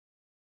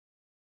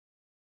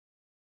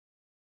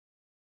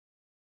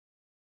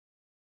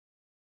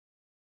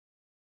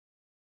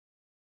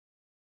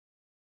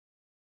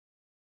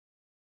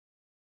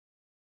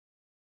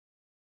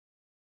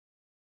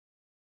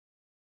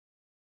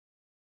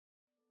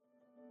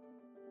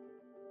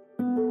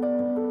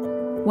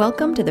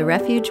Welcome to the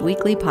Refuge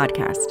Weekly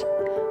Podcast.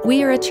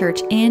 We are a church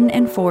in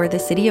and for the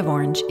city of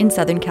Orange in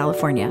Southern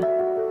California.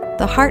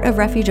 The heart of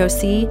Refuge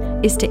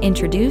OC is to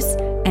introduce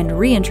and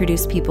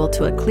reintroduce people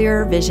to a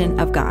clearer vision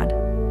of God.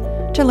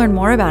 To learn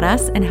more about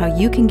us and how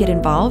you can get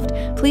involved,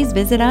 please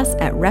visit us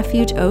at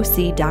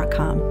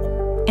refugeoc.com.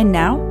 And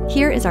now,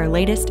 here is our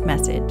latest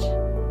message.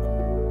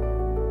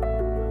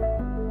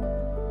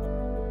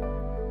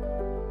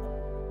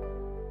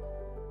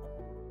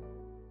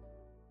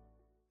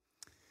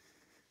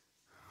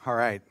 All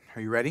right,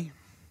 are you ready?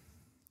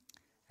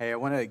 Hey, I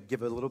want to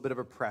give a little bit of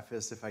a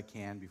preface, if I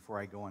can, before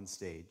I go on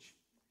stage.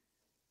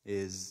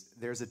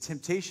 There's a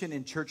temptation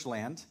in church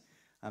land.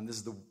 This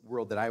is the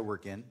world that I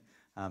work in.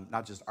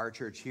 Not just our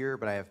church here,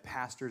 but I have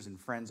pastors and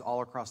friends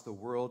all across the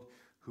world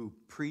who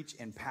preach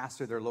and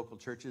pastor their local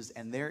churches.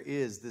 And there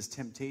is this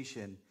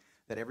temptation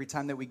that every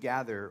time that we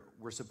gather,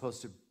 we're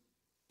supposed to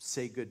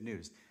say good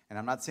news. And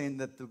I'm not saying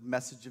that the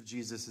message of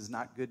Jesus is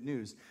not good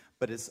news,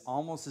 but it's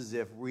almost as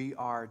if we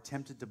are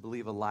tempted to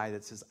believe a lie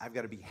that says, I've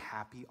got to be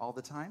happy all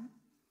the time.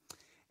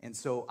 And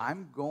so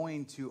I'm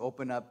going to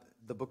open up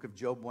the book of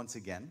Job once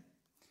again.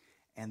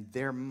 And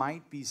there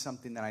might be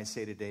something that I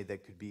say today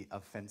that could be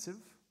offensive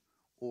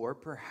or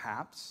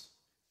perhaps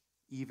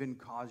even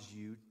cause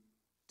you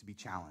to be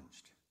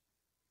challenged.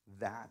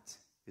 That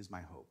is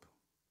my hope.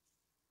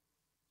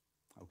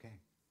 Okay.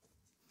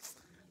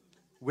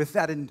 With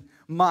that in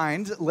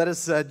mind, let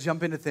us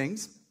jump into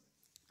things.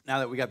 Now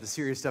that we got the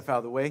serious stuff out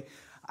of the way,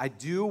 I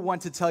do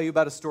want to tell you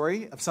about a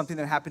story of something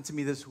that happened to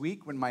me this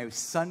week when my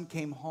son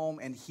came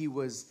home and he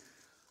was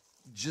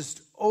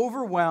just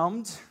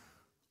overwhelmed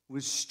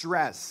with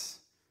stress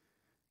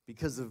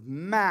because of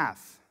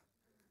math.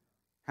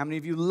 How many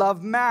of you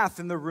love math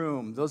in the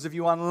room? Those of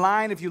you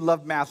online, if you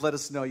love math, let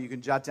us know. You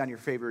can jot down your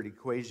favorite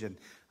equation.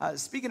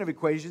 Speaking of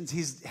equations,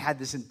 he's had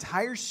this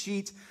entire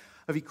sheet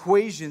of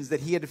equations that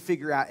he had to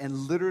figure out, and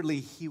literally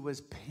he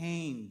was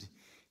pained.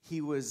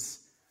 He was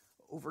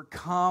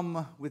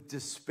overcome with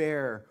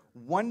despair,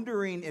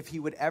 wondering if he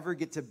would ever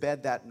get to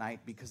bed that night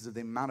because of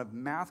the amount of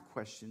math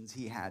questions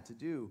he had to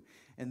do.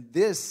 And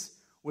this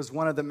was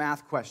one of the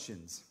math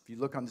questions. If you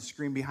look on the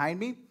screen behind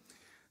me,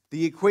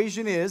 the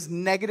equation is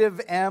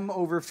negative m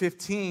over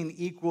 15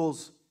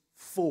 equals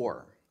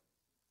 4.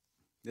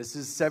 This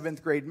is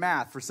 7th grade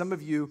math. For some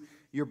of you,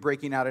 you're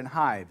breaking out in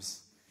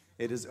hives.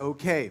 It is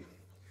okay.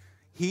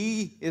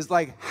 He is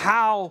like,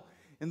 how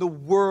in the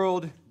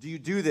world do you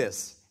do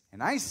this?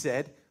 And I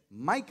said,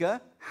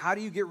 Micah, how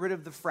do you get rid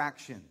of the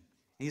fraction? And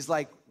he's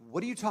like,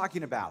 what are you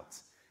talking about?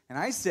 And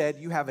I said,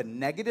 you have a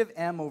negative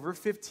m over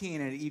 15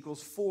 and it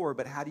equals 4,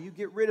 but how do you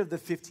get rid of the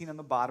 15 on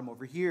the bottom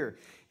over here?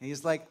 And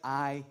he's like,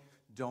 I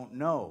don't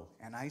know.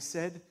 And I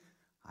said,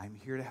 I'm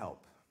here to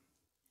help.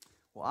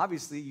 Well,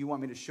 obviously, you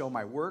want me to show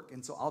my work,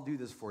 and so I'll do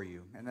this for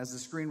you. And as the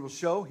screen will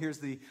show,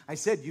 I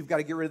said you've got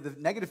to get rid of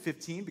the negative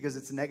 15 because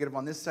it's a negative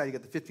on this side. You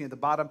got the 15 at the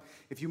bottom.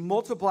 If you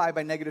multiply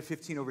by negative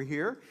 15 over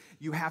here,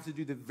 you have to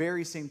do the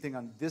very same thing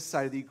on this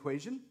side of the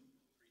equation.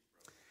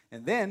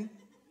 And then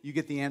you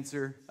get the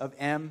answer of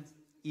m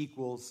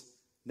equals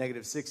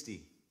negative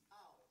 60.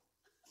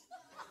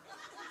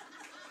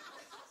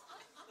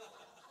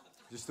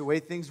 Just the way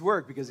things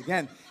work, because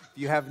again, if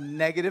you have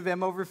negative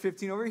m over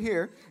 15 over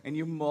here, and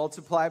you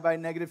multiply by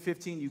negative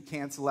 15, you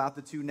cancel out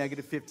the two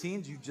negative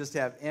 15s. You just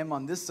have m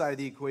on this side of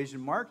the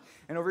equation marked.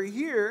 And over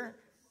here,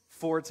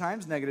 4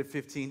 times negative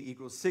 15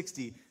 equals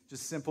 60.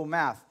 Just simple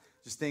math,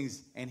 just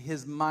things. And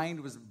his mind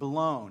was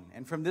blown.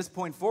 And from this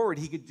point forward,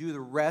 he could do the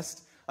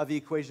rest of the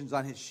equations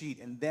on his sheet.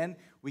 And then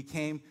we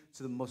came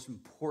to the most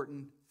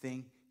important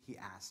thing he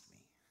asked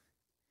me.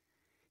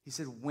 He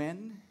said,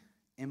 when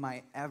am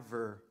I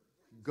ever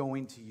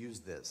going to use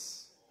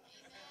this?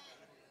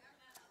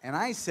 And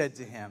I said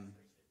to him,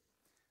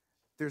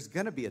 there's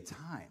going to be a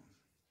time.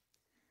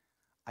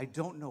 I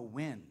don't know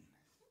when.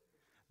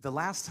 The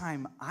last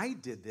time I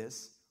did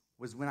this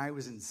was when I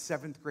was in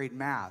 7th grade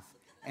math,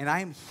 and I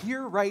am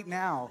here right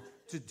now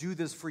to do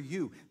this for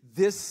you.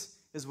 This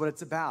is what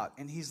it's about.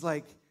 And he's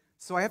like,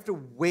 so I have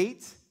to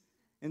wait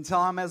until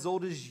I'm as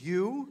old as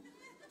you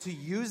to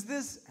use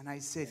this? And I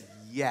said,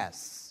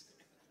 yes.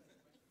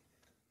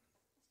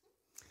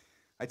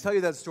 I tell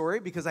you that story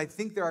because I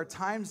think there are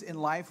times in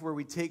life where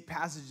we take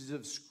passages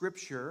of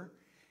Scripture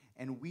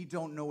and we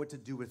don't know what to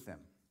do with them.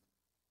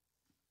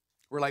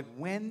 We're like,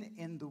 when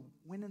in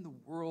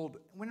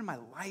my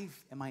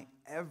life am I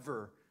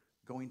ever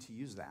going to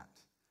use that?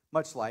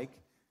 Much like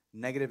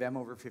negative m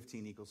over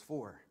 15 equals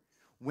 4.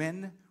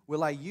 When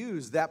will I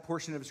use that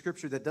portion of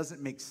Scripture that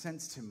doesn't make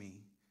sense to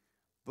me?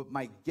 But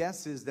my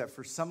guess is that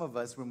for some of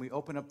us, when we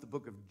open up the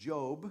book of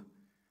Job,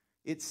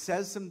 it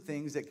says some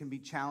things that can be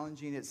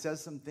challenging. It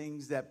says some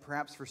things that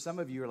perhaps for some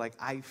of you are like,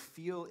 I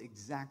feel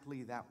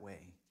exactly that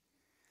way.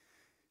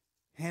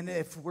 And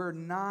if we're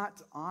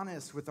not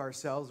honest with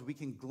ourselves, we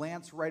can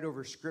glance right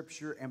over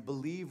Scripture and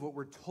believe what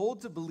we're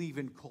told to believe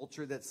in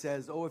culture that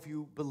says, oh, if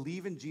you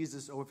believe in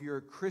Jesus, oh, if you're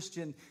a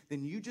Christian,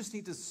 then you just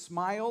need to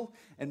smile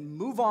and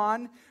move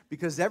on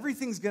because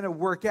everything's going to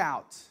work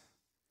out.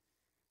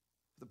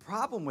 The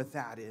problem with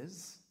that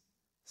is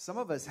Some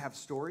of us have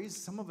stories.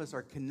 Some of us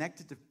are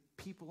connected to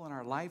people in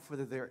our life,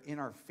 whether they're in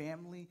our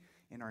family,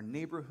 in our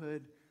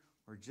neighborhood,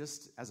 or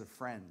just as a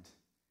friend,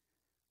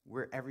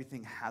 where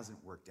everything hasn't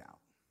worked out.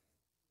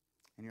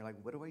 And you're like,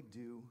 what do I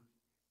do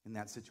in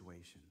that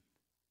situation?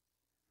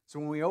 So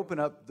when we open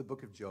up the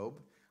book of Job,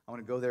 I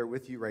want to go there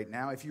with you right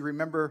now. If you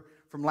remember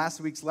from last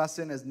week's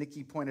lesson, as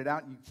Nikki pointed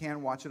out, you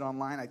can watch it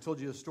online. I told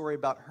you a story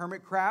about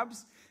hermit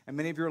crabs, and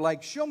many of you are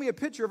like, show me a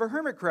picture of a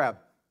hermit crab.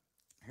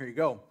 Here you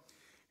go.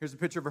 Here's a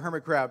picture of a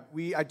hermit crab.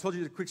 I told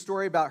you a quick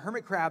story about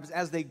hermit crabs.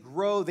 As they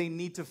grow, they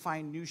need to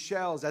find new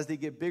shells. As they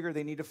get bigger,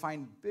 they need to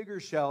find bigger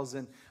shells.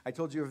 And I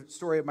told you a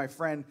story of my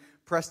friend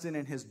Preston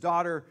and his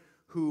daughter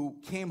who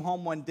came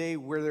home one day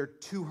where their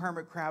two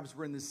hermit crabs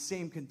were in the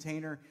same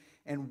container,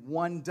 and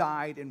one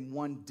died and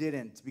one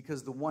didn't,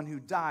 because the one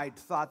who died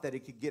thought that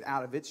it could get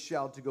out of its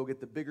shell to go get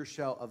the bigger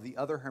shell of the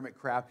other hermit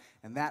crab,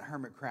 and that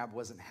hermit crab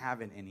wasn't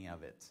having any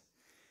of it,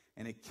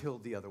 and it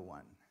killed the other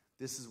one.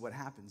 This is what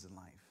happens in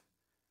life.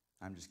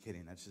 I'm just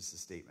kidding. That's just a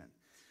statement.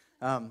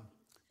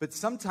 But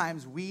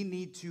sometimes we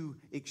need to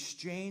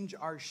exchange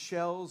our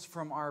shells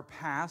from our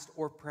past,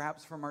 or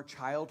perhaps from our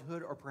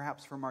childhood, or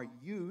perhaps from our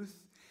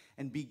youth,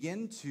 and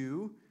begin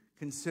to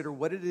consider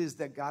what it is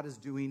that God is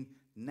doing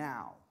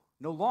now.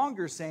 No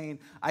longer saying,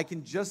 I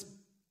can just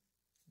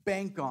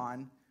bank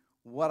on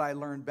what I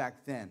learned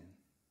back then.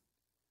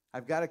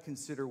 I've got to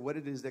consider what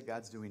it is that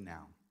God's doing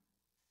now.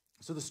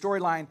 So the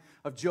storyline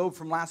of Job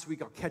from last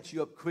week, I'll catch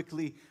you up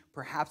quickly.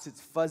 Perhaps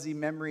it's fuzzy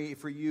memory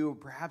for you.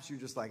 Perhaps you're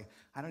just like,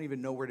 I don't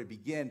even know where to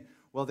begin.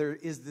 Well, there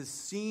is this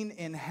scene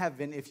in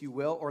heaven, if you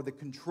will, or the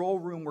control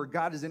room where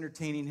God is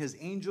entertaining his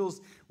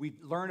angels. We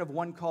learn of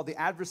one called the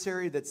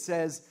adversary that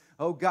says,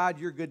 oh God,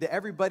 you're good to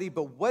everybody,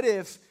 but what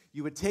if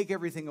you would take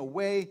everything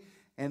away?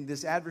 And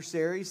this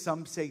adversary,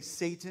 some say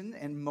Satan,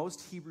 and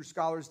most Hebrew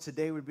scholars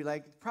today would be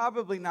like,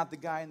 probably not the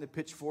guy in the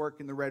pitchfork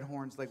and the red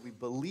horns like we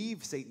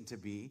believe Satan to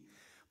be,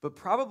 but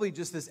probably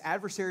just this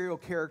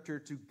adversarial character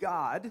to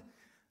God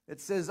that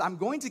says, I'm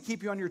going to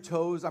keep you on your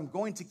toes, I'm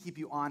going to keep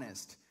you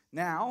honest.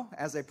 Now,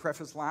 as I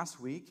prefaced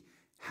last week,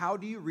 how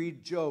do you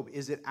read Job?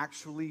 Is it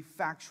actually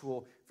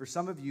factual? For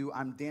some of you,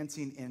 I'm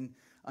dancing in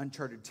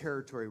uncharted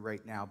territory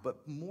right now,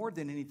 but more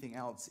than anything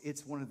else,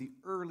 it's one of the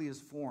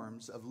earliest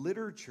forms of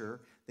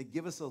literature that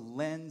give us a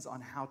lens on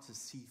how to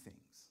see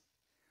things.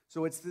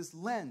 So it's this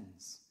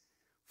lens.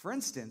 For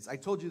instance, I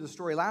told you the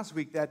story last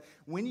week that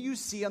when you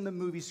see on the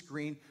movie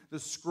screen the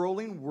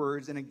scrolling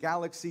words in a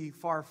galaxy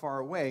far, far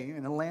away,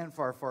 in a land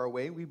far, far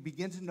away, we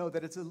begin to know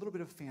that it's a little bit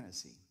of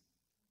fantasy.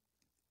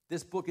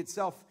 This book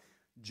itself,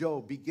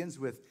 Job, begins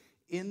with,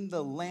 in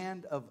the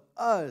land of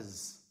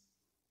Uz.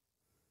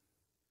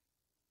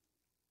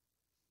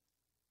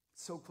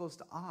 So close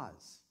to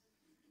Oz.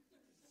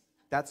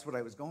 That's what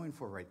I was going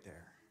for right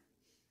there.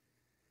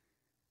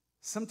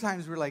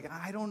 Sometimes we're like,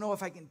 I don't know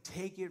if I can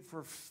take it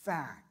for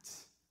fact.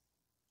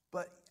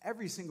 But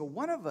every single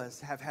one of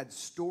us have had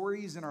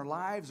stories in our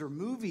lives or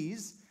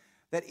movies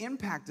that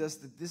impact us,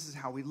 that this is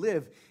how we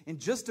live. In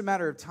just a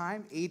matter of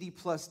time, 80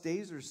 plus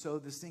days or so,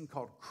 this thing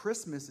called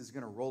Christmas is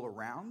going to roll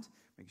around.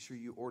 Make sure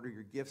you order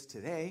your gifts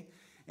today.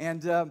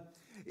 And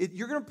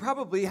you're going to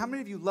probably, how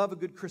many of you love a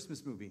good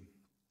Christmas movie?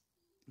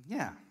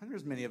 Yeah,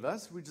 there's many of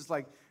us. We just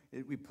like,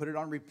 we put it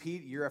on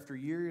repeat year after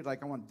year. You're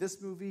like, I want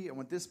this movie, I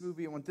want this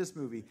movie, I want this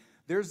movie.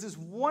 There's this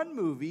one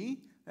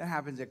movie that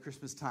happens at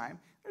Christmas time.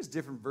 There's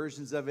different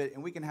versions of it,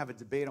 and we can have a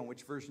debate on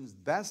which version is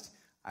best.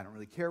 I don't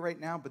really care right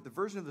now, but the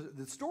version of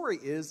the story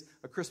is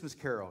A Christmas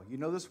Carol. You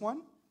know this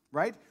one,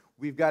 right?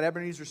 We've got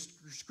Ebenezer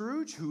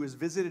Scrooge, who is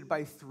visited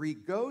by 3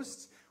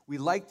 ghosts. We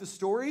like the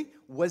story.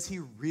 Was he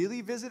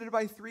really visited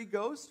by 3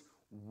 ghosts?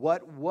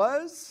 What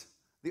was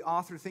the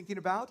author thinking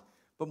about?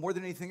 But more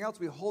than anything else,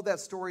 we hold that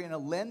story in a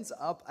lens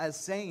up as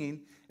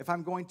saying, if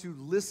I'm going to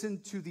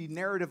listen to the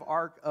narrative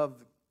arc of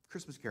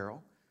Christmas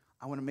Carol,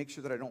 I want to make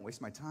sure that I don't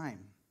waste my time.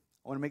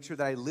 I want to make sure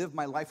that I live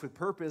my life with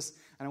purpose,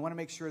 and I want to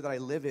make sure that I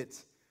live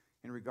it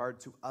in regard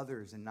to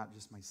others and not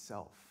just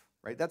myself,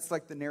 right? That's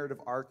like the narrative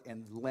arc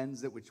and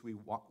lens at which we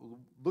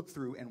look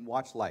through and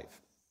watch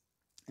life.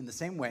 In the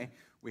same way,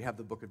 we have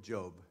the book of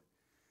Job.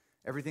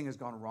 Everything has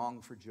gone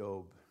wrong for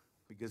Job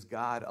because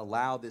God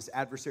allowed this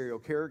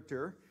adversarial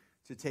character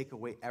to take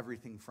away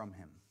everything from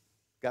him.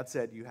 God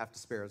said, you have to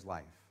spare his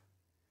life.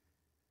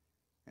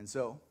 And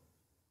so,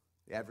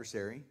 the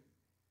adversary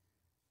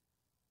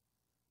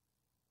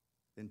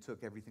then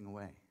took everything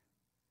away.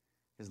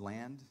 His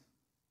land,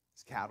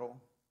 his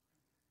cattle,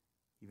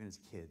 even his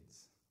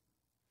kids.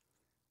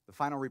 The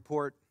final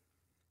report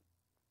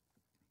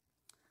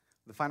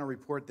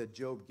that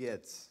Job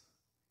gets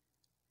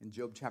in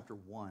Job chapter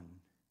 1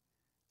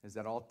 is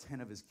that all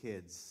 10 of his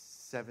kids,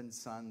 7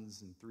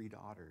 sons and 3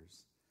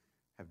 daughters,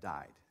 have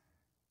died.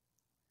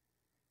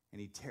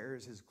 And he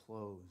tears his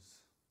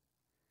clothes.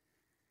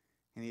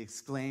 And he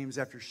exclaims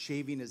after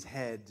shaving his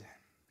head,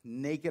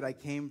 naked I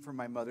came from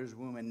my mother's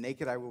womb, and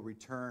naked I will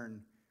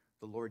return.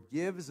 The Lord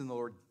gives and the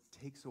Lord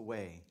takes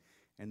away.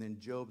 And then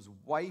Job's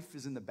wife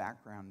is in the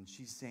background, and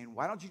she's saying,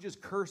 why don't you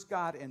just curse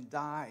God and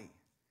die?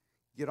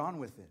 Get on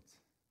with it.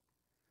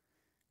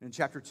 And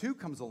chapter 2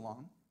 comes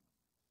along,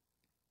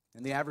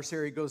 and the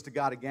adversary goes to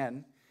God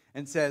again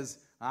and says,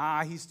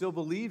 he still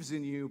believes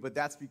in you, but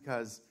that's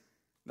because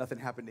nothing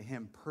happened to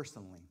him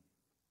personally.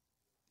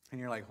 And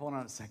you're like, hold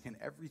on a second,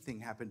 everything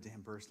happened to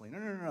him personally.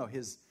 No,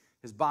 his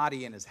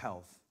body and his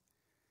health.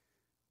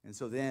 And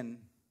so then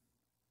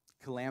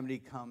calamity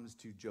comes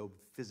to Job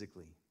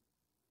physically.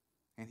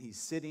 And he's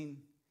sitting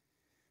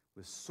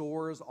with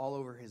sores all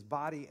over his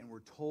body, and we're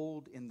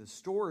told in the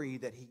story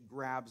that he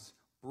grabs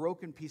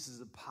broken pieces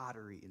of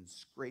pottery and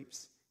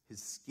scrapes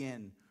his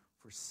skin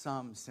for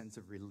some sense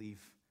of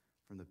relief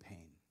from the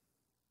pain.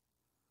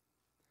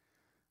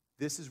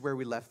 This is where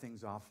we left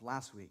things off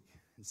last week.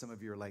 And some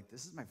of you are like,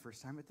 this is my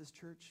first time at this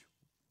church?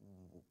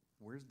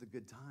 Where's the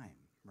good time,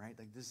 right?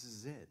 Like, this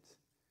is it.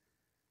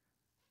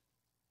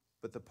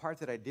 But the part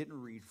that I didn't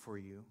read for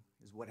you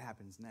is what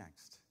happens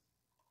next.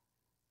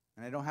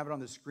 And I don't have it on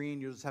the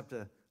screen. You'll just have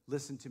to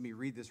listen to me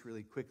read this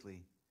really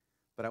quickly.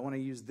 But I want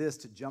to use this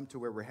to jump to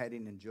where we're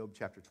heading in Job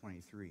chapter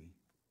 23.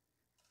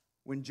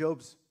 When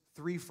Job's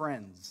 3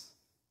 friends,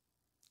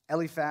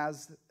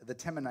 Eliphaz the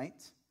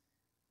Temanite,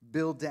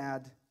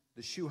 Bildad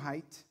the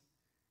Shuhite,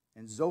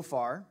 and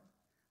Zophar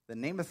the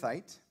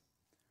Naamathite,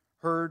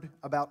 heard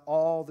about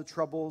all the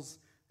troubles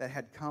that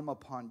had come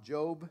upon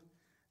Job,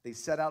 they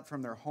set out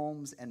from their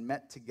homes and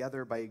met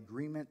together by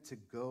agreement to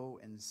go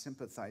and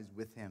sympathize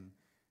with him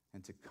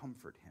and to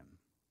comfort him.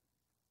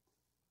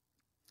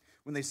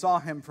 When they saw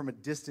him from a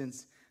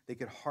distance, they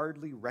could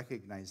hardly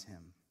recognize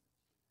him.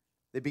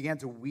 They began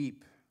to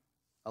weep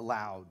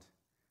aloud.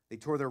 They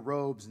tore their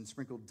robes and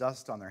sprinkled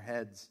dust on their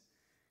heads.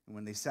 And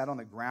when they sat on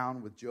the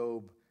ground with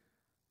Job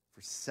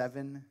for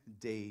 7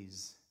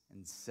 days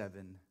and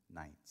 7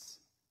 nights,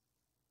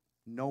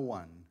 no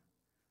one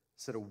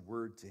said a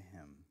word to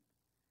him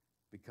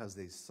because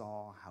they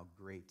saw how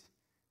great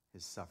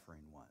his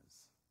suffering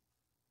was.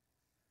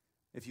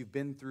 If you've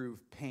been through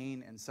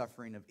pain and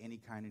suffering of any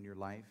kind in your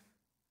life,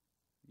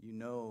 you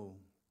know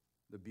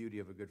the beauty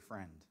of a good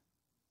friend.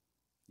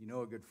 You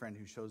know a good friend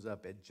who shows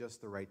up at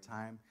just the right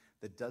time,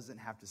 that doesn't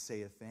have to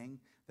say a thing,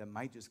 that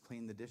might just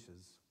clean the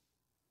dishes,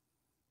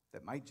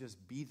 that might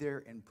just be there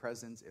in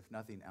presence, if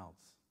nothing else.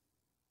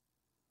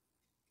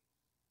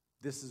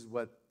 This is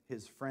what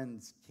his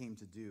friends came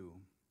to do.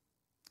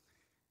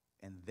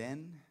 And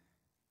then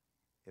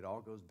it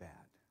all goes bad.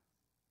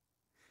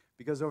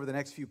 Because over the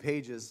next few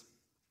pages,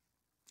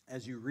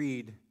 as you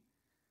read,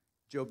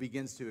 Job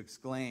begins to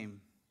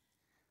exclaim,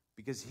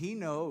 because he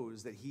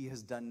knows that he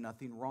has done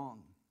nothing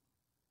wrong.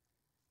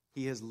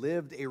 He has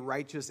lived a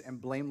righteous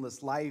and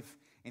blameless life,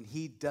 and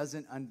he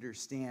doesn't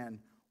understand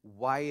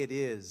why it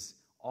is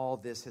all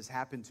this has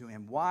happened to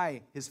him,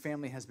 why his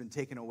family has been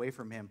taken away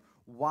from him,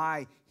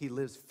 why he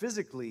lives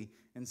physically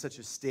in such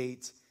a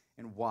state,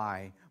 and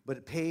why.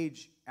 But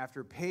page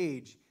after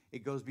page,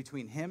 it goes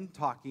between him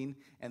talking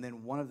and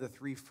then one of the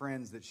 3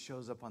 friends that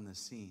shows up on the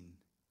scene.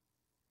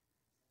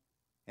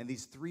 And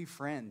these 3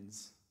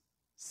 friends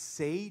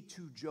say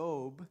to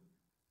Job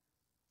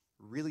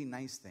really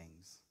nice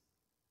things,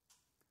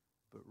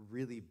 but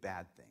really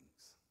bad things.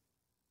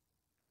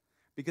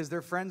 Because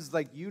they're friends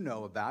like you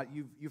know about.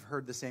 You've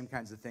heard the same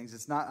kinds of things.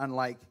 It's not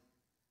unlike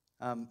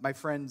my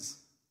friends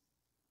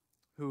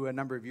who a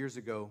number of years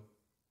ago,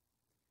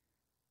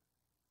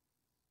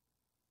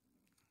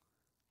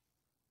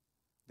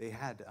 they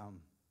had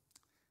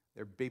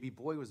their baby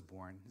boy was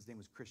born. His name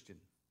was Christian.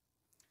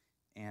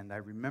 And I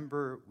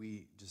remember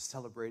we just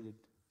celebrated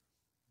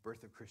the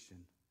birth of Christian.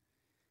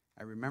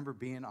 I remember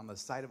being on the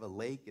side of a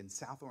lake in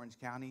South Orange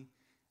County,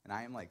 and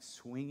I am like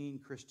swinging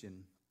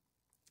Christian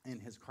in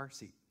his car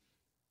seat,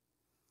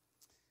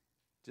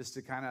 just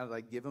to kind of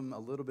like give him a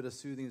little bit of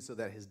soothing so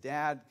that his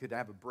dad could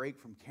have a break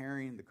from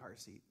carrying the car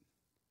seat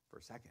for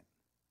a second.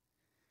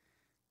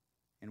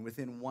 And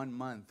within 1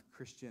 month,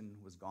 Christian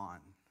was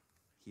gone.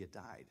 He had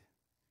died.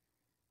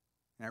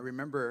 And I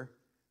remember,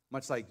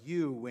 much like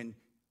you, when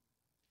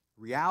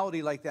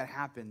reality like that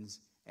happens,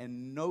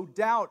 and no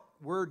doubt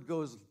word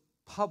goes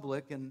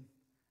public and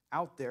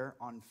out there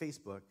on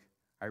Facebook.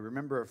 I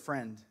remember a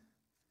friend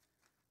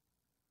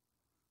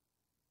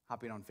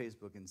hopping on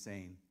Facebook and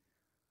saying,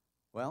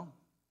 well,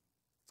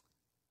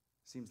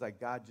 seems like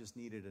God just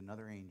needed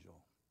another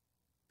angel.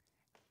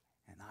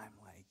 And I'm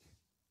like,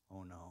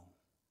 oh no.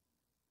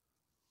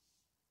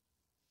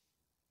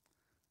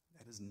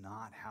 That is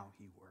not how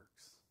he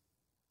works.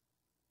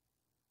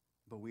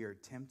 But we are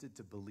tempted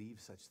to believe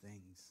such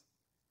things.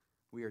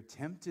 We are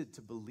tempted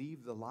to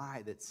believe the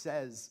lie that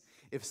says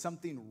if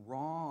something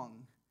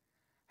wrong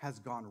has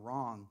gone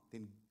wrong,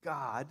 then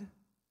God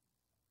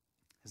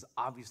has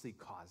obviously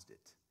caused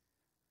it.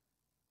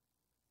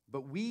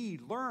 But we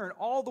learn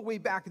all the way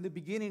back in the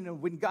beginning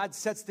of when God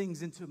sets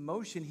things into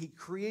motion, he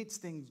creates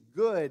things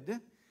good.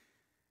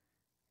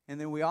 And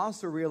then we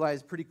also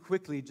realize pretty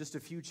quickly, just a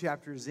few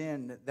chapters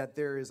in, that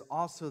there is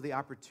also the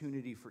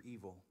opportunity for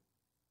evil.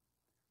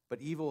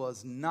 But evil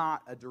is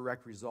not a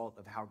direct result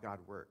of how God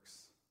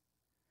works.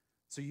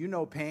 So you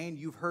know pain,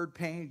 you've heard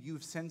pain,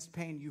 you've sensed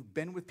pain, you've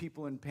been with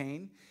people in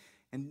pain.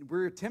 And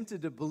we're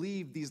tempted to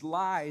believe these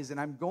lies, and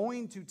I'm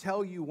going to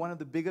tell you one of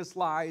the biggest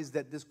lies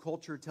that this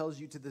culture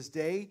tells you to this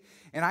day.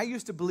 And I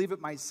used to believe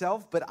it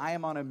myself, but I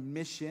am on a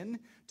mission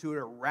to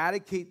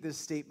eradicate this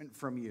statement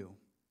from you.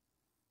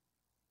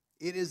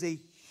 It is a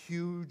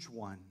huge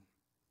one.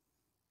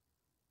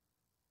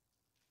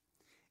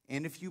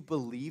 And if you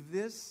believe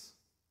this,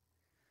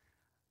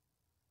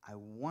 I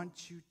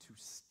want you to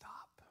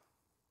stop.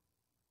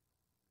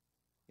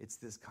 It's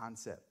this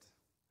concept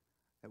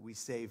that we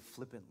say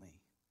flippantly.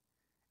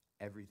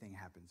 Everything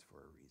happens for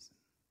a reason.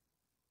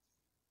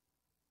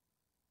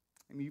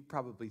 I mean, you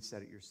probably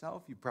said it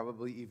yourself. You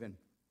probably even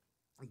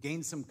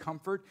gained some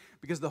comfort,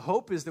 because the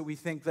hope is that we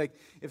think, like,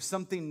 if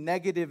something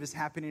negative is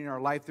happening in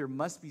our life, there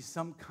must be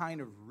some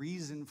kind of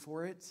reason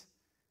for it.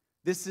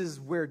 This is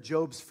where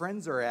Job's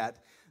friends are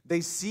at.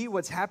 They see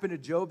what's happened to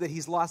Job, that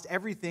he's lost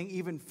everything.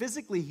 Even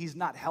physically, he's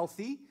not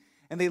healthy.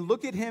 And they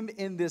look at him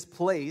in this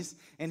place,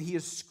 and he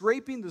is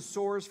scraping the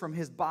sores from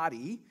his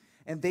body.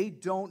 And they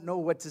don't know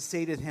what to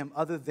say to him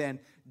other than,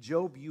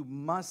 Job, you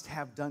must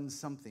have done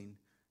something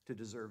to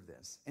deserve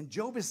this. And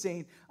Job is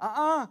saying,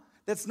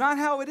 that's not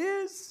how it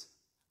is.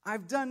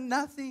 I've done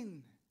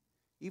nothing.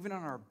 Even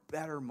on our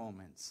better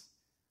moments,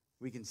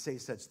 we can say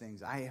such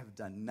things. I have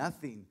done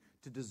nothing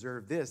to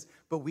deserve this.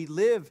 But we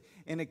live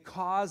in a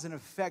cause and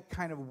effect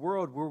kind of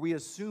world where we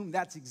assume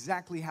that's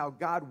exactly how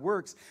God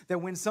works, that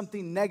when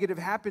something negative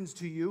happens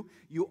to you,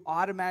 you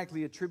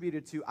automatically attribute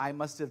it to, I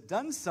must have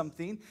done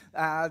something.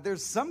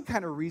 There's some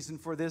kind of reason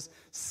for this.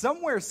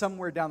 Somewhere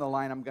down the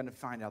line, I'm going to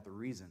find out the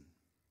reason.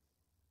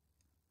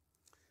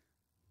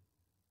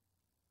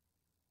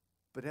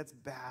 But that's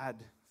bad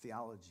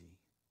theology.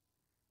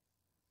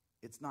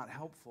 It's not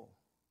helpful.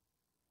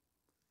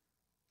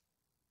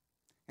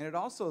 And it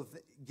also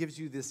gives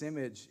you this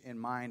image in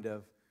mind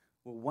of,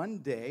 well, one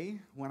day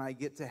when I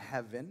get to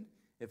heaven,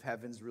 if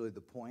heaven's really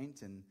the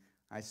point, and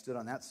I stood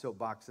on that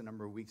soapbox a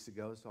number of weeks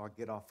ago, so I'll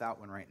get off that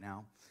one right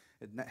now.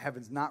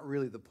 Heaven's not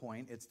really the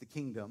point, it's the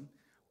kingdom.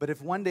 But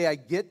if one day I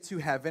get to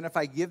heaven, if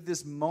I give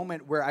this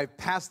moment where I've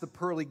passed the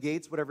pearly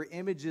gates, whatever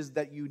images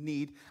that you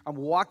need, I'm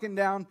walking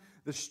down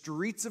the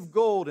streets of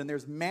gold and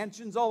there's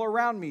mansions all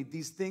around me,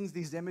 these things,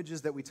 these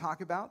images that we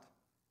talk about,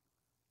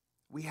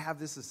 we have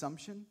this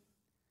assumption.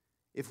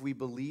 If we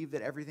believe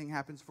that everything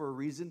happens for a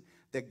reason,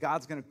 that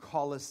God's going to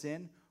call us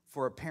in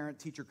for a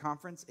parent-teacher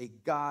conference, a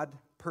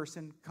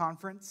God-person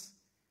conference,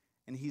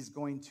 and he's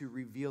going to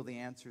reveal the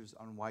answers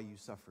on why you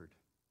suffered.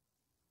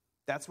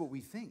 That's what we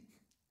think.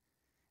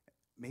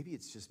 Maybe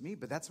it's just me,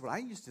 but that's what I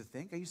used to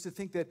think. I used to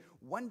think that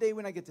one day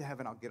when I get to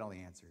heaven, I'll get all the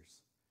answers.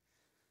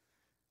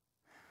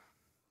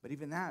 But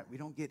even that, we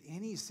don't get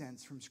any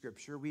sense from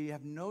Scripture. We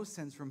have no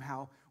sense from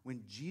how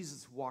when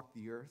Jesus walked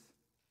the earth,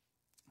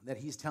 that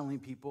he's telling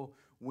people,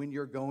 when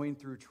you're going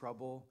through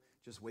trouble,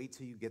 just wait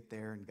till you get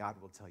there and God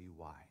will tell you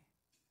why.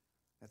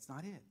 That's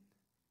not it.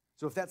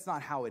 So if that's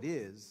not how it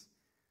is,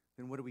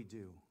 then what do we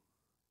do?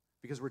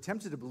 Because we're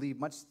tempted to believe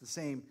much the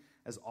same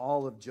as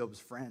all of Job's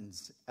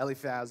friends,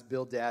 Eliphaz,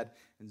 Bildad,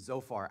 and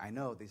Zophar. I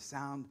know, they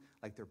sound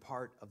like they're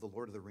part of the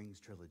Lord of the Rings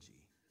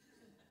trilogy.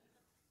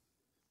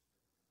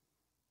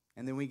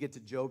 And then we get to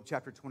Job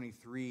chapter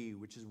 23,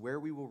 which is where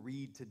we will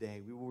read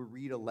today. We will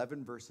read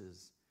 11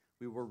 verses.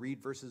 We will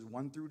read verses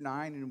 1 through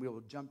 9, and we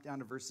will jump down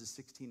to verses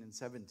 16 and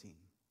 17.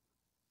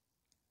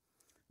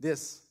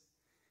 This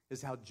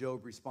is how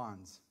Job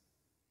responds.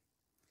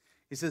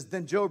 He says,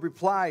 Then Job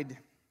replied,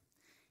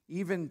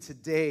 Even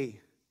today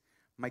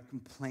my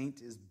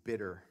complaint is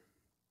bitter.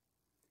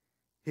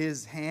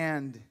 His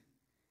hand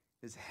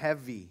is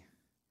heavy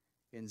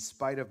in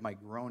spite of my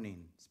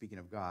groaning, speaking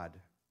of God.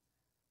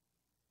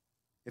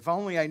 If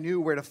only I knew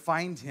where to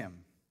find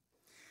him.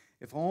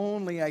 If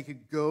only I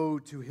could go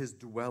to his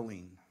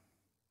dwelling.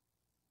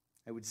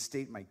 I would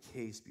state my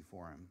case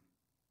before him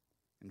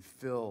and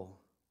fill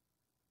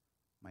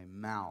my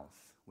mouth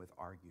with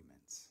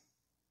arguments.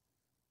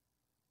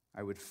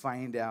 I would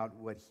find out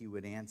what he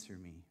would answer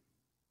me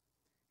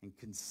and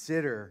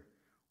consider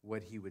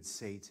what he would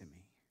say to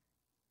me.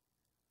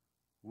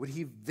 Would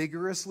he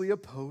vigorously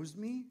oppose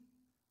me?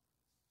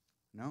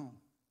 No.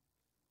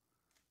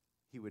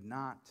 He would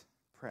not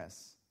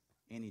press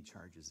any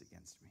charges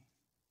against me.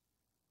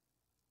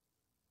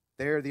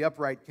 There the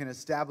upright can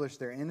establish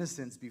their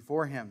innocence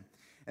before him,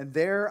 and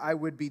there I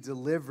would be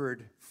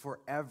delivered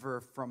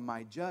forever from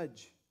my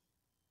judge.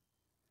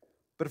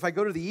 But if I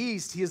go to the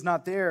east, he is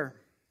not there.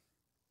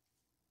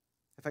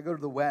 If I go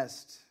to the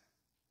west,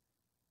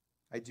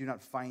 I do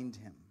not find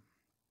him.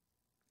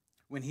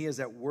 When he is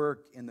at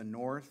work in the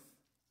north,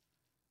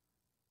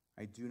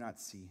 I do not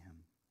see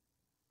him.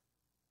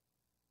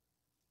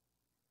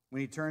 When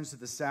he turns to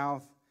the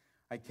south,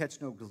 I catch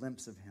no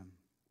glimpse of him.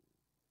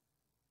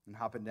 And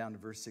hopping down to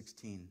verse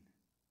 16.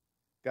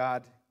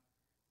 God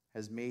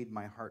has made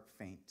my heart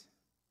faint.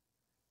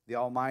 The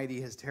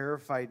Almighty has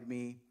terrified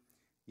me,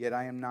 yet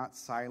I am not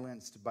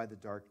silenced by the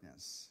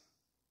darkness,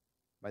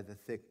 by the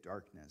thick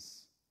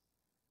darkness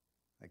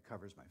that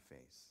covers my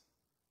face.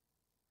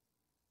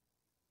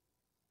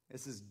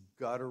 This is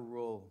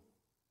guttural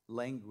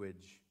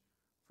language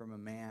from a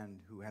man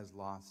who has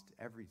lost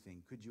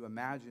everything? Could you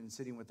imagine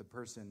sitting with a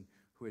person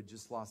who had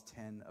just lost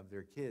 10 of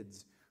their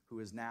kids,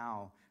 who is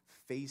now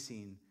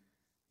facing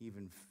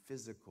even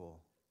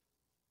physical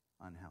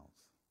unhealth?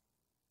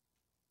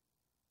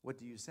 What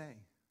do you say?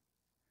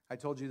 I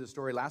told you the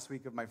story last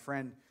week of my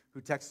friend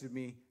who texted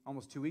me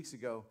almost 2 weeks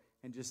ago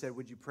and just said,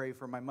 would you pray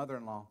for my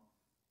mother-in-law?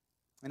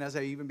 And as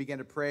I even began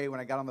to pray, when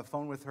I got on the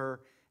phone with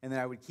her, and then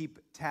I would keep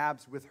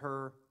tabs with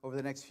her over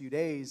the next few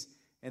days,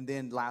 and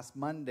then last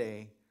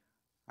Monday,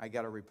 I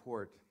got a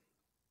report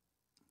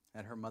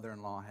that her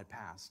mother-in-law had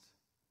passed.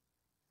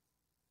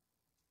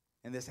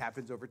 And this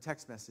happens over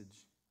text message.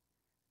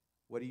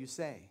 What do you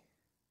say?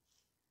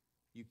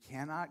 You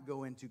cannot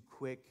go into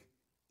quick,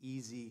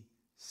 easy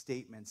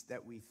statements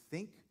that we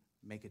think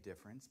make a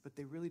difference, but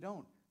they really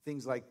don't.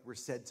 Things like were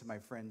said to my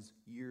friends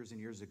years and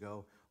years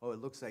ago, oh, it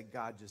looks like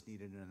God just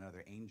needed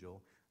another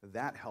angel.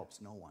 That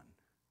helps no one.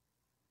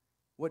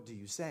 What do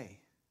you say?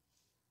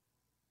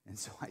 And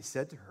so I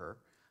said to her,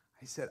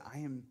 I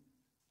am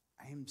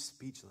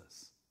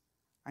speechless.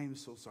 I am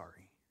so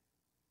sorry.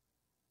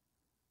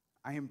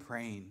 I am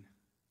praying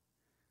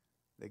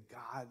that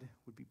God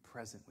would be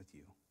present with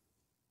you.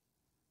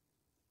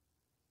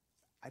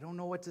 I don't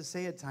know what to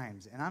say at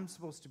times, and I'm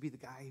supposed to be the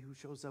guy who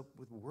shows up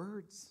with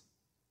words.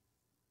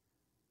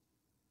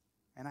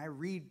 And I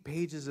read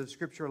pages of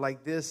scripture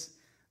like this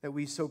that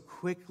we so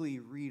quickly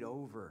read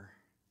over,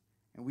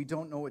 and we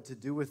don't know what to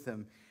do with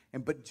them.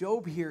 But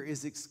Job here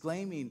is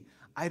exclaiming,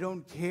 I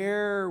don't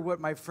care what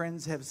my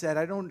friends have said.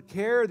 I don't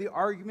care the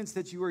arguments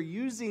that you are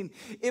using.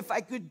 If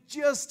I could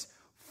just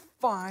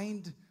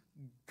find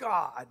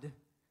God,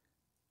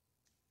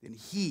 then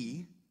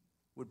he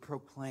would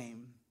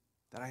proclaim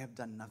that I have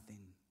done nothing.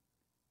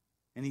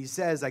 And he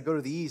says, I go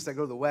to the east, I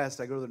go to the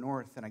west, I go to the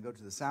north, and I go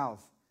to the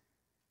south.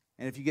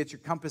 And if you get your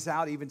compass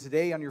out even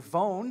today on your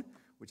phone,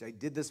 which I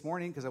did this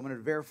morning because I wanted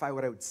to verify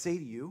what I would say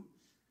to you,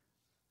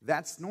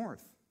 that's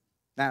north.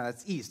 Now,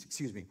 that's east,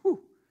 excuse me.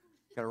 Whew,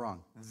 got it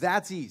wrong.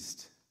 That's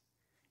east.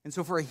 And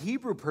so for a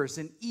Hebrew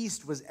person,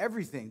 east was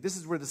everything. This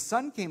is where the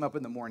sun came up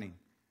in the morning.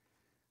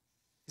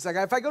 He's like,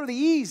 if I go to the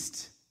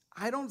east,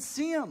 I don't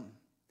see him.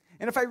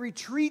 And if I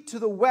retreat to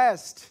the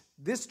west,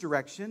 this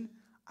direction,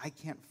 I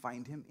can't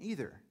find him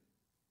either.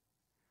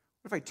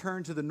 What if I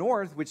turn to the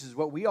north, which is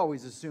what we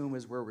always assume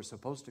is where we're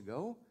supposed to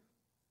go?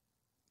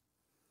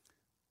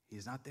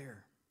 He's not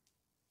there.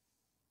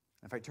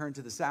 If I turn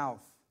to the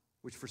south,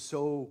 which for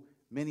so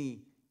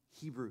many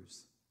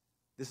Hebrews,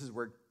 this is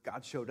where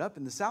God showed up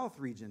in the south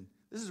region.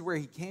 This is where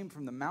he came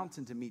from the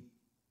mountain to meet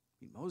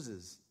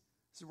Moses.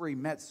 This is where he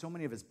met so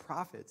many of his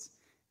prophets,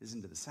 is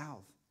into the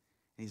south.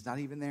 And he's not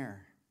even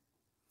there.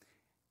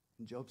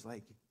 And Job's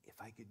like, if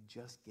I could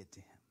just get to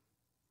him,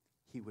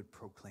 he would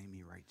proclaim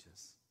me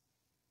righteous.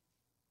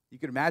 You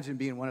could imagine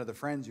being one of the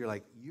friends, you're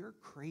like, you're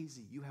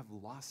crazy. You have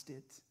lost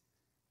it.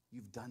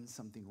 You've done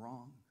something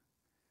wrong.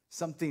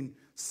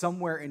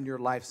 Somewhere in your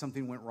life,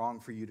 something went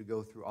wrong for you to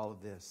go through all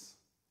of this.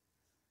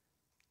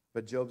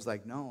 But Job's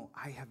like, no,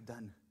 I have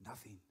done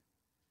nothing.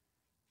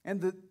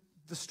 And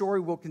the story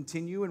will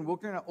continue, and we're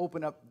going to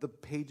open up the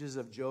pages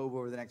of Job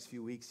over the next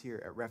few weeks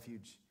here at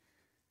Refuge.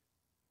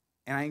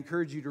 And I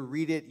encourage you to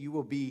read it. You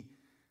will be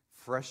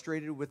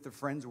frustrated with the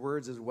friend's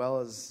words as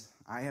well as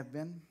I have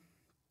been.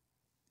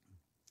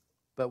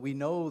 But we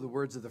know the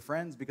words of the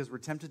friends because we're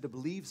tempted to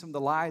believe some of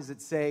the lies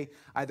that say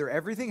either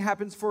everything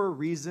happens for a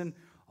reason,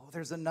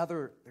 there's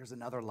another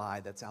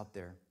lie that's out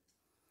there.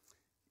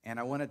 And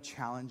I want to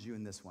challenge you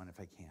in this one if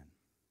I can.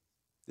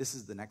 This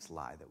is the next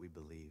lie that we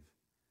believe.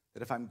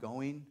 That if I'm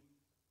going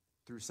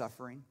through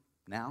suffering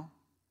now,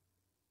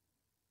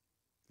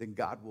 then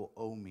God will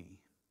owe me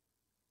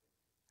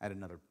at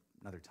another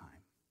time.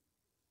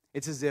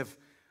 It's as if,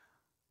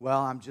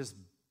 well, I'm just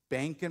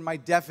banking my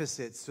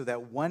deficits so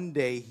that one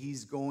day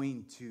he's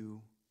going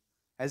to,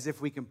 as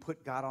if we can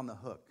put God on the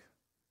hook,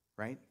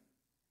 right?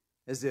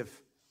 As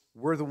if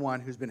we're the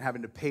one who's been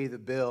having to pay the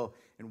bill,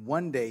 and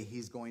one day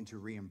he's going to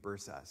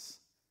reimburse us.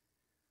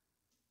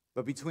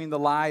 But between the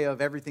lie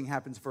of everything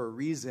happens for a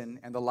reason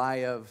and the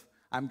lie of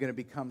I'm going to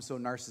become so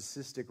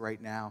narcissistic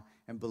right now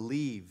and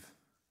believe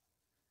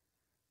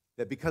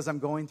that because I'm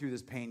going through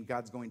this pain,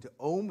 God's going to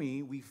owe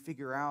me, we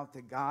figure out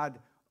that God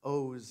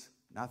owes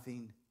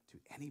nothing to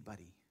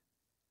anybody.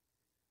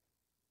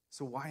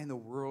 So why in the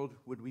world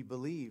would we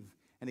believe?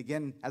 And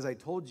again, as I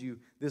told you,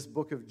 this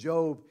book of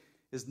Job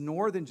is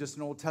more than just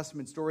an Old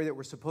Testament story that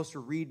we're supposed to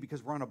read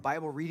because we're on a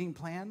Bible reading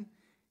plan.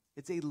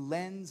 It's a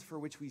lens for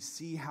which we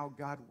see how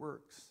God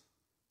works.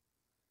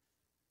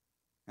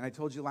 And I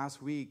told you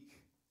last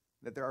week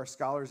that there are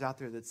scholars out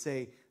there that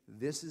say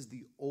this is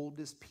the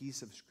oldest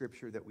piece of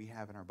scripture that we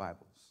have in our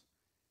Bibles.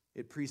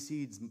 It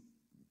precedes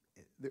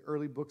the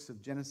early books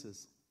of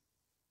Genesis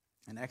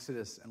and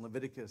Exodus and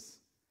Leviticus.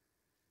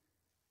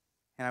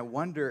 And I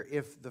wonder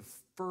if the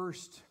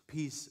first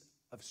piece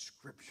of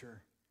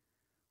scripture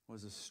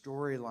was a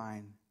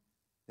storyline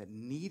that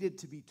needed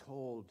to be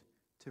told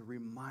to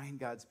remind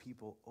God's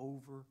people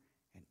over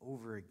and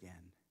over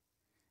again,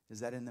 is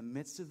that in the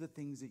midst of the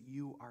things that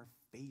you are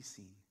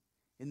facing,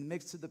 in the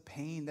midst of the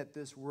pain that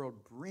this world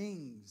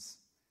brings,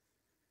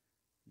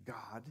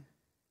 God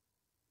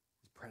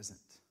is present.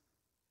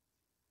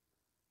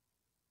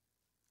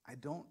 I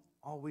don't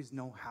always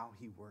know how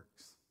he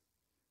works.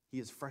 He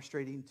is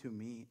frustrating to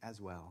me as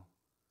well.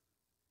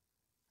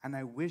 And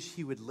I wish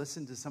he would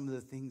listen to some of the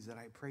things that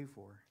I pray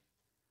for.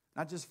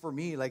 Not just for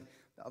me. Like,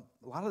 a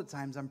lot of the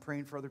times I'm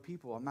praying for other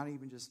people. I'm not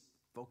even just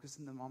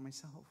focusing them on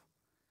myself.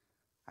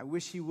 I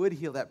wish he would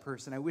heal that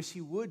person. I wish he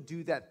would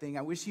do that thing.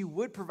 I wish he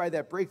would provide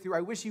that breakthrough.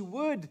 I wish he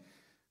would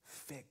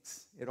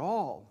fix it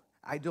all.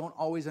 I don't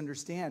always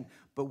understand.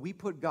 But we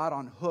put God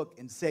on hook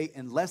and say,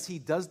 unless he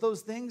does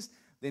those things,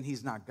 then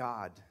he's not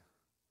God.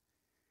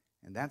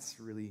 And that's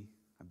really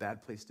a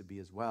bad place to be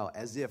as well,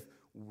 as if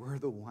we're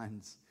the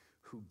ones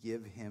who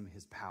give him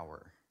his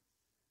power.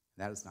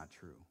 That is not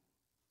true.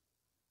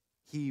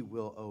 He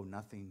will owe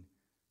nothing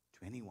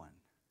to anyone.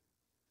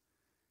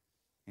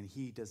 And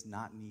he does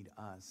not need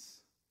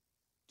us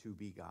to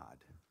be God.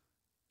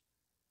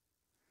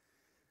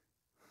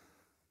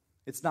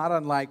 It's not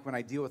unlike when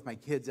I deal with my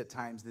kids at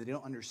times that they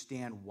don't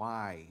understand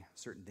why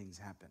certain things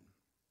happen.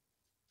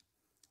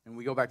 And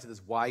we go back to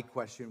this why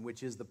question,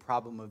 which is the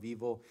problem of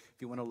evil.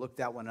 If you want to look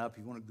that one up, if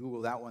you want to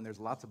Google that one, there's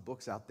lots of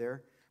books out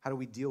there. How do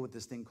we deal with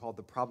this thing called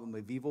the problem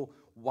of evil?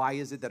 Why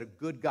is it that a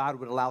good God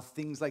would allow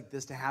things like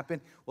this to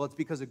happen? Well, it's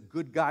because a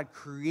good God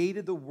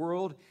created the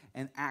world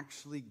and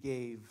actually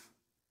gave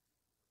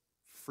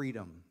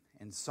freedom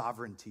and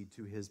sovereignty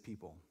to his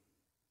people.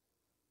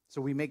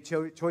 So we make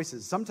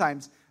choices.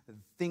 Sometimes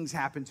things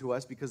happen to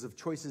us because of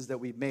choices that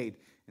we've made.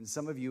 And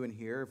some of you in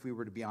here, if we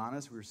were to be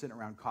honest, we were sitting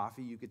around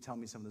coffee, you could tell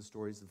me some of the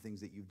stories of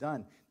things that you've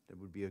done that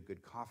would be a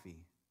good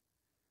coffee.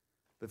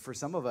 But for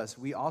some of us,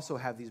 we also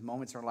have these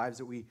moments in our lives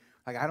that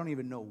I don't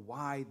even know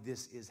why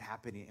this is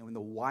happening. And when the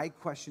why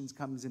questions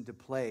comes into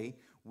play,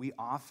 we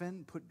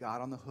often put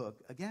God on the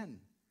hook again.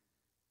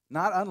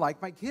 Not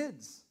unlike my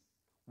kids.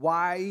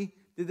 Why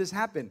did this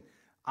happen?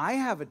 I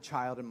have a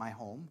child in my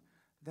home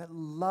that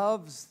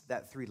loves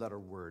that 3-letter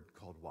word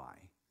called why.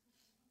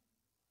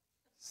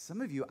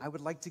 Some of you, I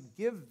would like to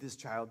give this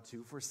child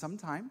to for some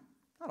time.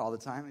 Not all the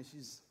time, and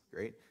she's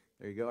great.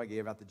 There you go, I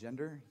gave out the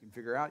gender. You can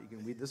figure out, you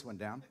can weed this one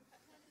down.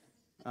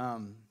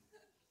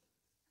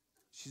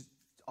 She's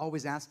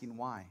always asking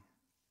why.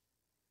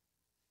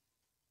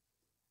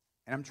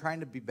 And I'm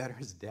trying to be better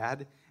as a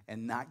dad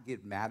and not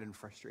get mad and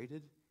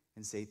frustrated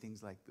and say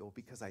things like, well,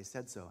 because I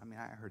said so. I mean,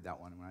 I heard that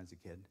one when I was a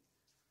kid.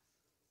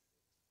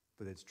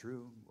 But it's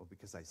true. Well,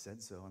 because I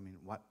said so. I mean,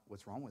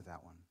 what's wrong with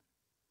that one?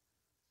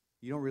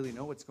 You don't really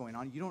know what's going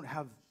on. You don't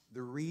have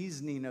the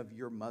reasoning of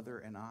your mother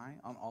and I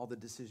on all the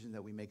decisions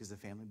that we make as a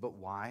family. But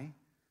why?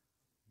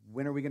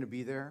 When are we going to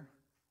be there?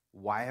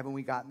 Why haven't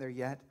we gotten there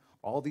yet?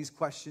 All these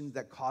questions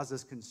that cause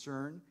us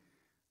concern.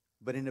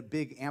 But in a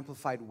big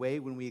amplified way,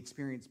 when we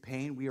experience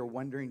pain, we are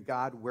wondering,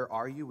 God, where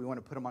are you? We want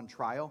to put him on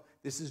trial.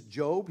 This is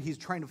Job. He's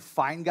trying to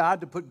find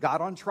God to put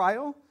God on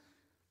trial.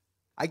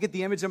 I get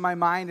the image in my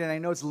mind, and I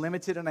know it's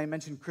limited, and I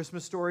mentioned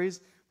Christmas stories,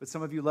 but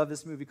some of you love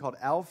this movie called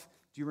Elf.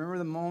 Do you remember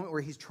the moment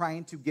where he's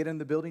trying to get in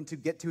the building to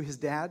get to his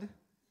dad?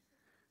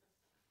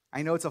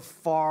 I know it's a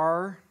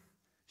far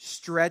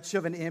stretch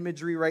of an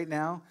imagery right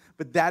now,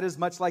 but that is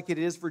much like it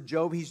is for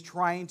Job. He's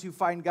trying to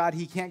find God.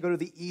 He can't go to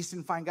the east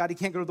and find God. He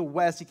can't go to the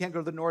west. He can't go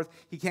to the north.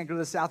 He can't go to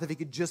the south if he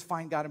could just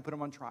find God and put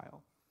him on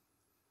trial.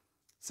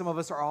 Some of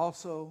us are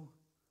also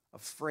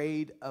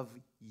afraid of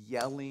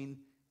yelling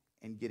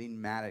and getting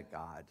mad at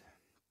God,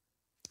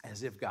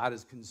 as if God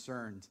is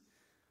concerned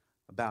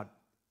about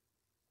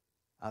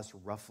us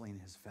ruffling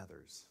his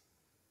feathers.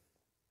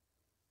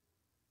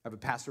 I have a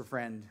pastor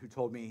friend who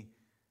told me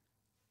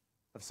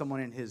of someone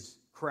in his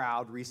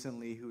crowd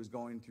recently who was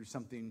going through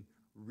something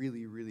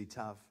really, really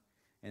tough.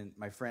 And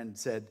my friend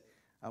said,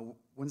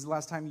 when's the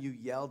last time you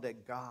yelled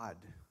at God?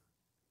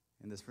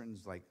 And this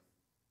friend's like,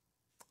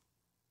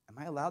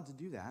 am I allowed to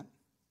do that?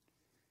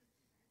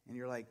 And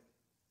you're like,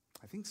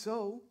 I think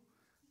so.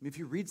 I mean, if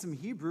you read some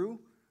Hebrew,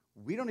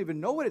 we don't even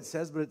know what it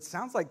says, but it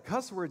sounds like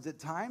cuss words at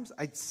times.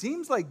 It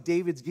seems like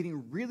David's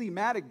getting really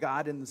mad at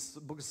God in the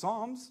book of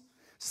Psalms.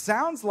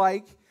 Sounds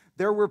like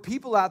there were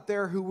people out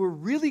there who were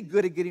really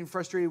good at getting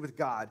frustrated with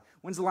God.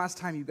 When's the last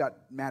time you got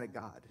mad at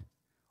God?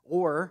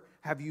 Or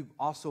have you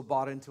also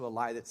bought into a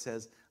lie that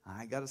says,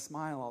 I got to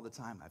smile all the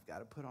time. I've got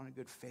to put on a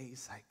good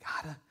face. I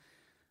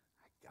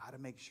gotta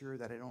make sure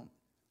that I don't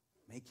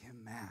make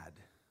him mad.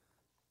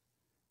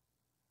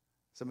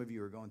 Some of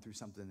you are going through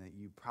something that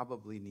you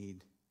probably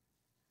need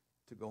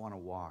to go on a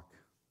walk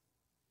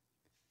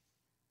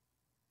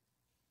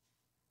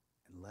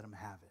and let him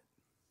have it.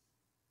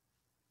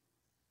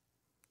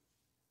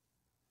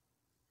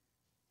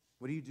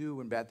 What do you do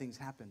when bad things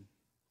happen?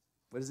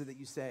 What is it that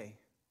you say?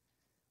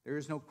 There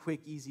is no quick,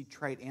 easy,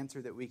 trite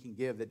answer that we can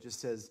give that just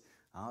says,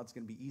 oh, it's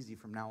going to be easy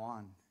from now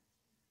on.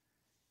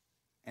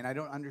 And I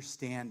don't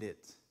understand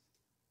it.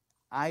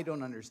 I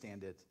don't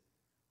understand it.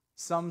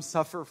 Some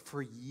suffer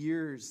for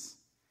years,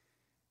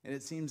 and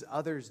it seems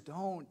others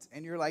don't.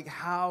 And you're like,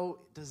 how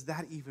does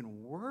that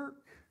even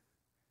work?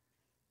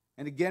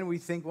 And again, we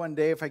think one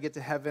day if I get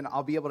to heaven,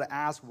 I'll be able to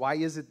ask, why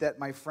is it that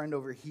my friend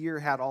over here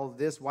had all of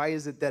this? Why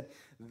is it that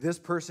this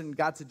person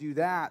got to do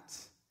that?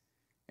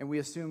 And we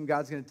assume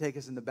God's going to take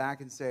us in the back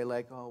and say,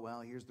 like, oh,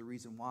 well, here's the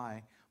reason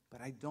why.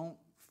 But I don't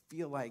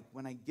feel like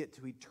when I get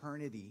to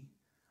eternity,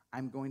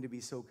 I'm going to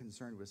be so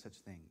concerned with such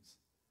things.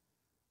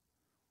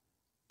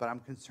 But I'm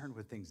concerned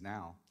with things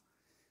now.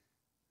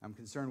 I'm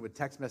concerned with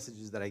text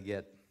messages that I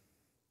get,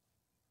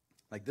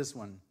 like this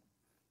one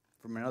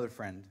from another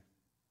friend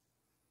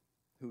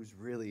who's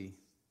really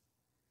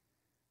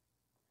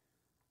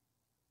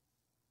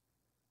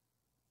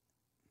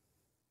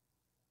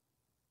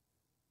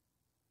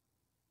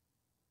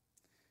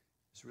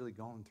just really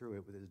going through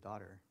it with his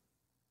daughter.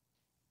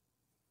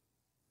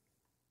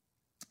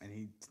 And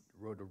he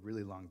wrote a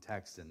really long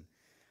text, and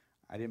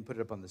I didn't put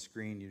it up on the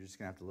screen. You're just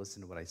going to have to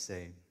listen to what I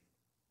say.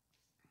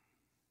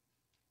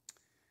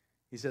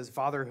 He says,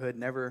 fatherhood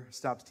never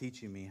stops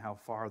teaching me how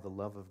far the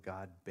love of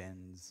God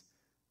bends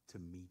to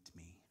meet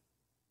me.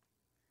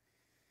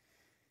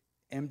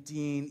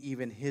 Emptying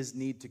even his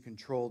need to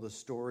control the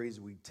stories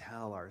we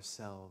tell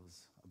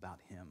ourselves about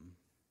him.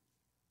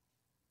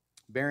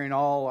 Bearing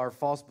all our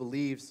false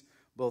beliefs,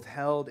 both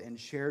held and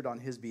shared on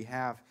his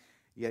behalf,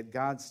 yet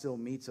God still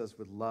meets us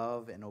with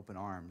love and open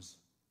arms,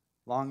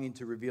 longing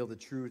to reveal the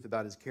truth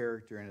about his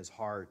character and his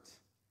heart.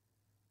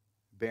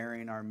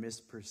 Bearing our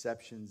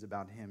misperceptions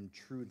about him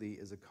truly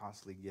is a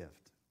costly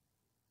gift.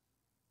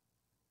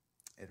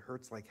 It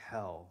hurts like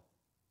hell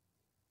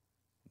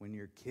when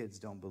your kids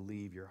don't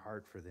believe your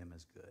heart for them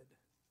is good.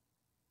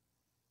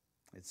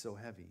 It's so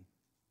heavy.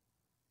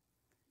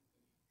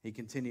 He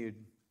continued,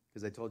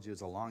 because I told you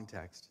it's a long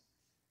text.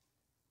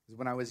 Because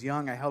when I was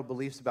young, I held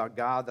beliefs about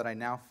God that I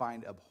now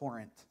find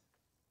abhorrent.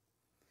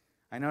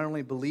 I not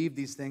only believed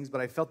these things,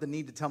 but I felt the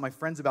need to tell my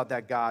friends about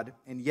that God,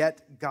 and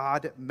yet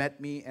God met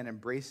me and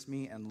embraced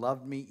me and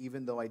loved me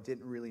even though I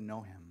didn't really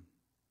know him.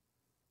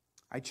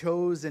 I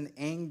chose an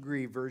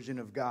angry version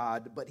of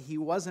God, but he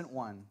wasn't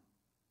one.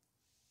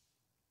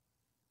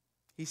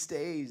 He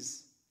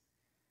stays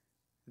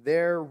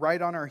there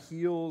right on our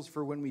heels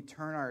for when we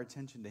turn our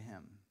attention to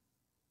him.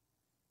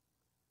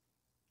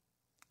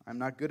 I'm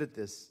not good at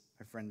this,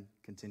 my friend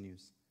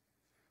continues.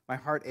 My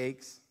heart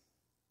aches,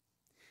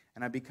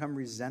 and I become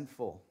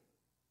resentful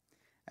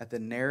at the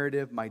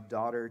narrative my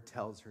daughter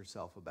tells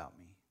herself about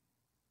me,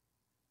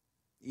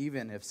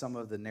 even if some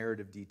of the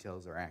narrative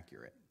details are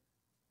accurate.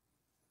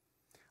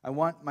 I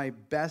want my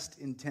best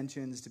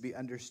intentions to be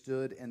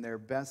understood in their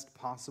best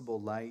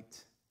possible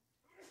light,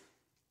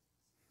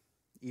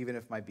 even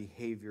if my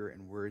behavior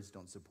and words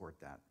don't support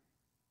that.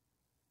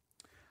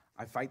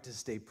 I fight to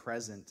stay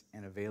present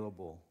and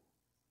available,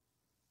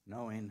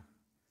 knowing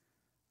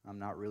I'm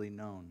not really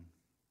known.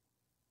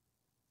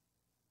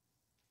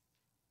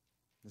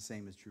 The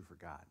same is true for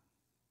God.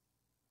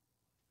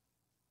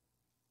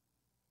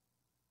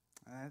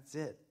 And that's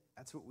it.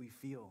 That's what we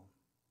feel.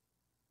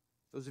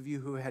 Those of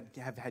you who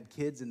have had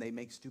kids and they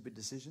make stupid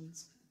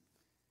decisions,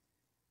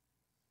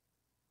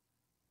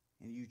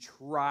 and you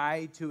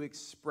try to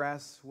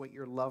express what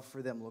your love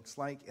for them looks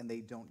like, and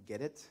they don't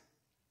get it,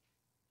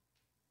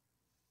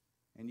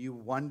 and you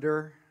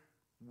wonder,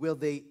 will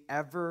they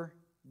ever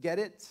get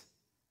it?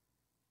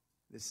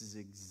 This is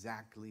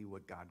exactly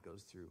what God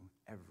goes through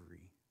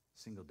every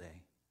single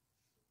day.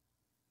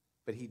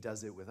 But he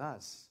does it with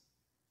us.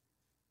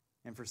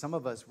 And for some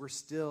of us, we're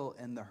still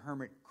in the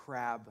hermit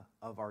crab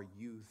of our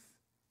youth,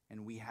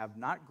 and we have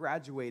not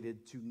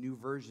graduated to new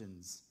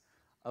versions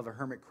of a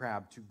hermit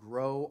crab to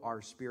grow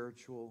our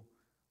spiritual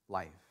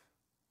life.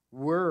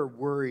 We're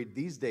worried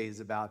these days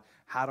about,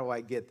 how do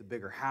I get the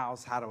bigger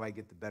house? How do I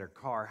get the better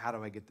car? How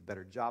do I get the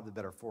better job, the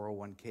better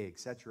 401k,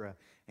 etc.?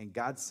 And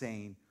God's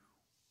saying,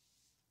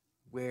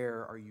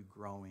 where are you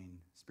growing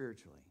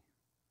spiritually?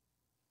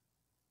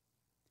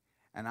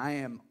 And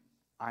I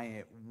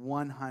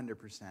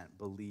 100%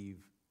 believe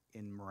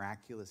in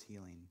miraculous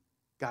healing.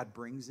 God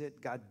brings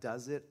it. God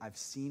does it. I've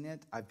seen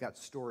it. I've got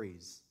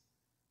stories.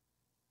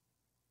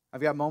 I've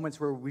got moments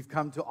where we've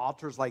come to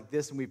altars like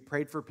this and we've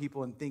prayed for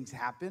people and things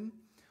happen.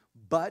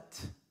 But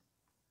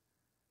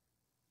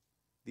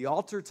the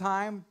altar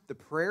time, the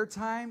prayer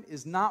time,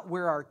 is not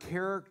where our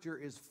character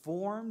is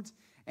formed.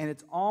 And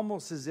it's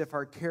almost as if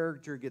our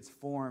character gets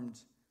formed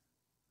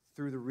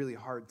through the really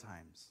hard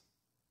times.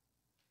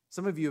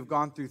 Some of you have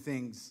gone through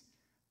things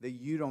that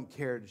you don't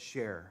care to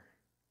share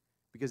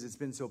because it's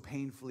been so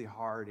painfully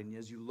hard. And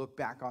as you look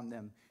back on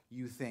them,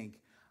 you think,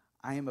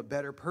 I am a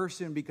better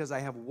person because I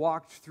have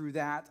walked through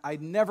that. I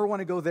never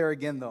want to go there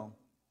again, though.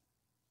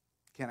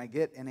 Can I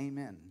get an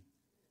amen?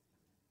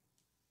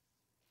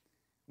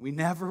 We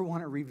never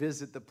want to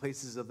revisit the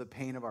places of the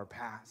pain of our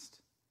past.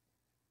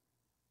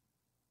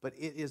 But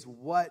it is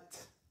what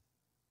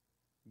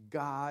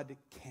God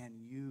can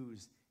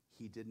use.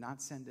 He did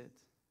not send it.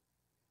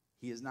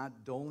 He is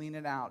not doling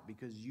it out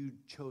because you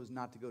chose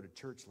not to go to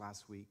church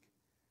last week.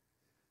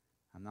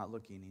 I'm not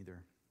looking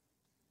either.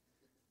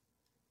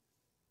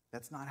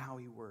 That's not how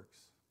he works.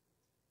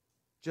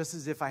 Just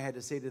as if I had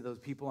to say to those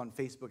people on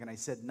Facebook and I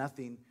said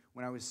nothing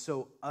when I was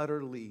so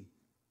utterly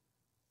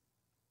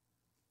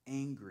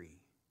angry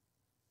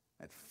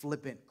at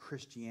flippant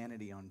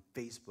Christianity on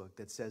Facebook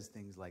that says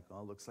things like,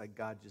 well, it looks like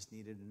God just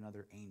needed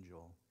another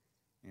angel.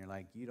 And you're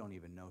like, you don't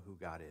even know who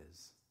God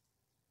is.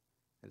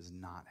 That is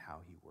not how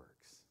he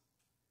works.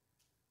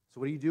 So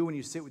what do you do when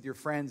you sit with your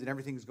friends and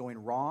everything's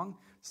going wrong?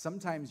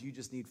 Sometimes you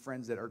just need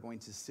friends that are going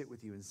to sit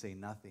with you and say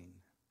nothing.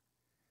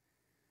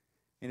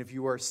 And if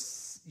you are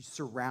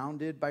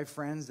surrounded by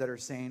friends that are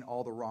saying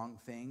all the wrong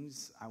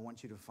things, I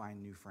want you to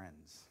find new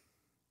friends.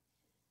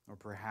 Or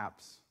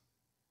perhaps,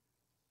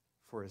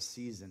 for a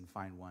season,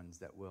 find ones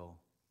that will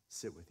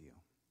sit with you.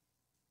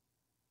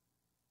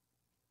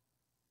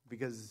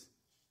 Because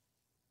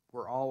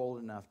we're all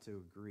old enough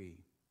to agree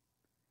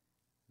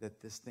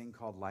that this thing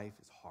called life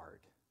is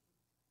hard.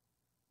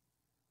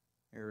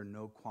 There are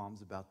no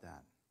qualms about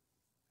that.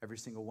 Every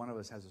single one of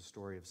us has a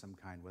story of some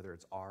kind, whether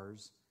it's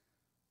ours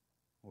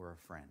or a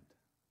friend.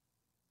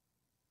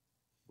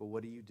 But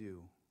what do you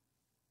do?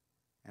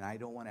 And I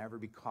don't want to ever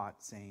be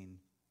caught saying,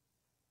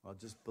 well,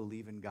 just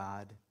believe in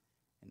God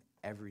and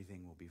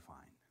everything will be fine.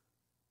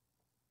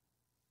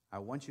 I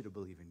want you to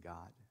believe in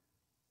God.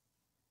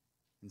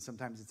 And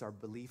sometimes it's our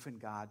belief in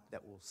God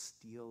that will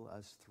steal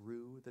us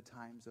through the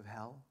times of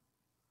hell.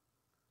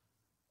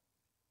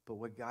 But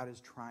what God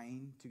is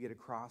trying to get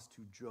across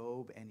to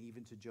Job and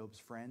even to Job's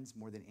friends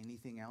more than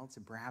anything else,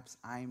 and perhaps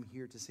I'm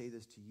here to say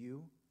this to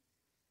you,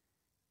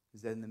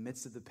 is that in the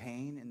midst of the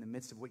pain, in the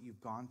midst of what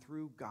you've gone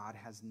through, God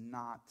has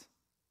not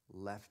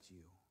left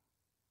you.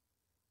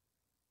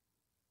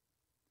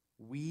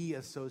 We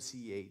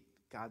associate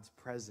God's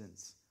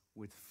presence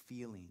with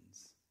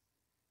feelings,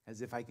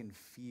 as if I can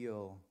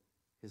feel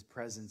his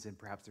presence and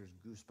perhaps there's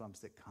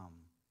goosebumps that come.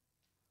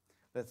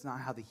 That's not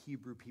how the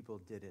Hebrew people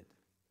did it.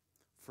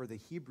 For the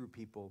Hebrew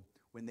people,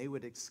 when they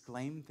would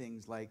exclaim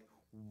things like,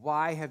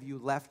 why have you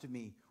left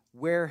me?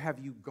 Where have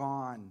you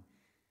gone?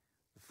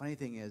 The funny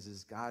thing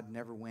is God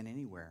never went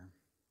anywhere.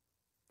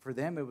 For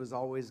them, it was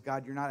always,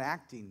 God, you're not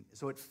acting.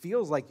 So it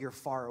feels like you're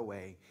far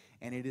away.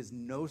 And it is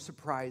no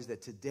surprise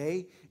that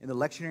today, in the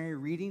lectionary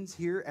readings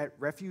here at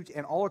Refuge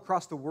and all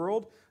across the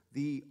world,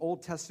 the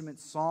Old Testament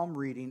psalm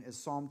reading is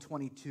Psalm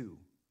 22,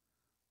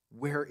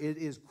 where it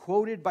is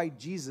quoted by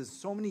Jesus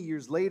so many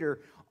years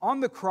later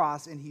on the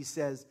cross, and he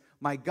says,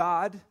 my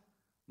God,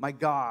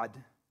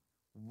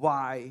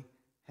 why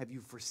have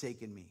you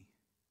forsaken me?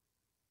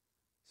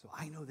 So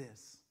I know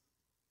this.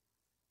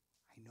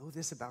 I know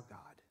this about God.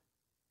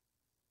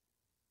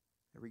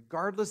 That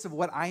regardless of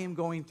what I am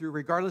going through,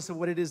 regardless of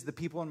what it is the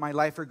people in my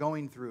life are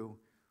going through,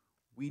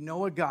 we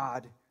know a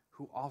God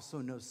who also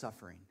knows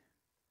suffering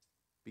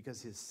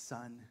because his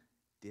son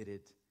did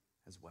it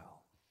as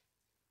well.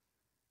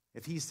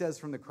 If he says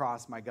from the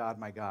cross, my God,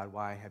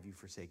 why have you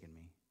forsaken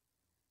me?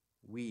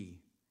 We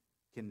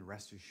can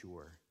rest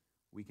assured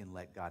we can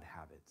let God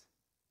have it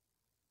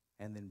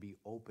and then be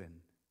open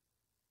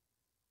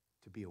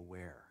to be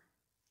aware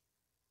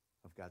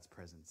of God's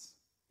presence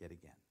yet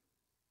again.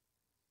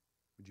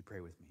 Would you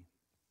pray with me?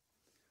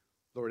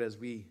 Lord, as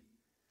we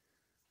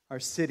are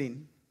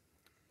sitting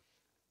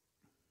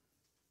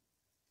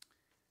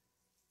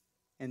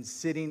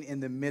in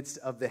the midst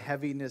of the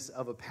heaviness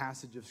of a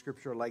passage of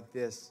Scripture like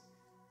this,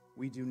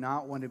 we do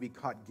not want to be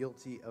caught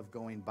guilty of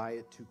going by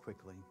it too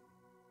quickly.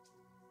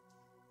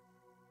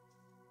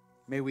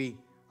 May we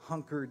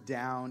hunker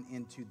down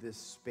into this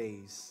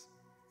space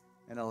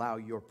and allow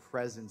your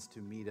presence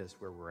to meet us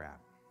where we're at.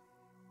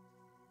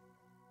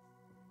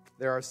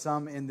 There are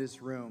some in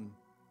this room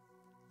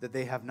that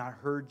they have not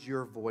heard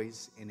your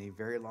voice in a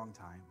very long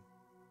time.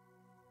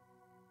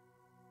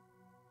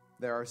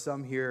 There are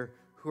some here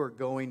who are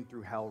going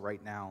through hell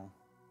right now,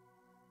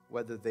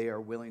 whether they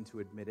are willing to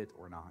admit it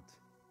or not.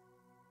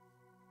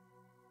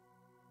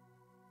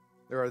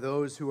 There are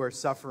those who are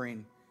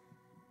suffering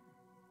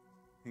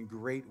in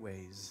great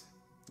ways,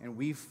 and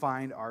we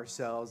find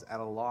ourselves at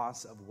a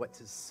loss of what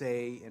to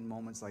say in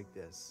moments like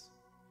this.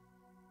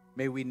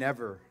 May we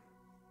never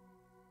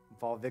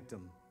fall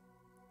victim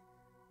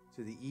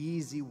to the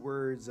easy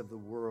words of the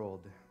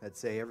world that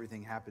say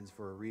everything happens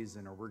for a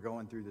reason, or we're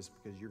going through this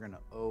because you're going to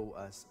owe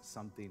us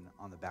something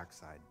on the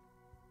backside.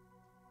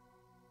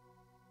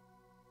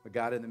 But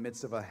God, in the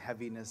midst of a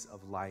heaviness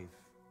of life,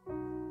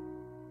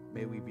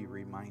 may we be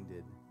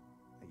reminded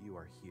that you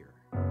are here.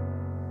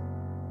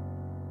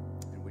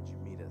 And would you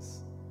meet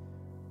us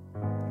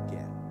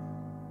again?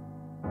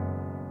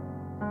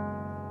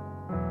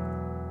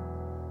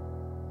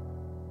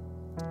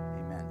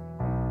 Amen.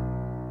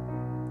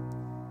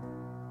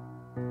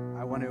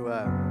 I want to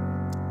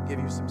give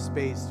you some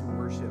space to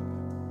worship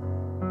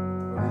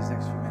over these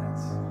next few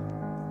minutes.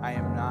 I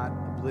am not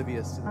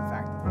oblivious to the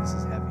fact that this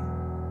is heavy.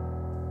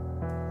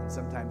 And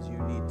sometimes you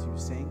need to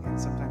sing, and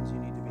sometimes you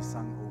need to be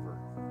sung over.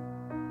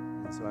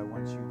 And so I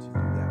want you to do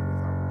that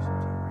with our worship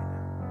team right now.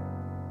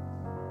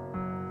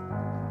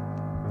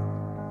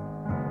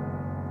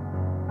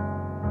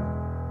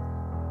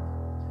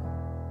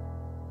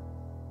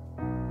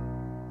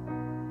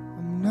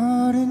 I'm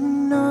not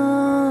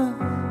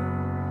enough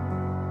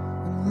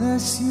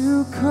unless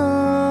you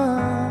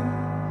come.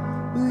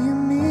 Will you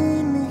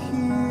meet me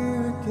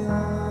here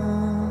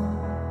again?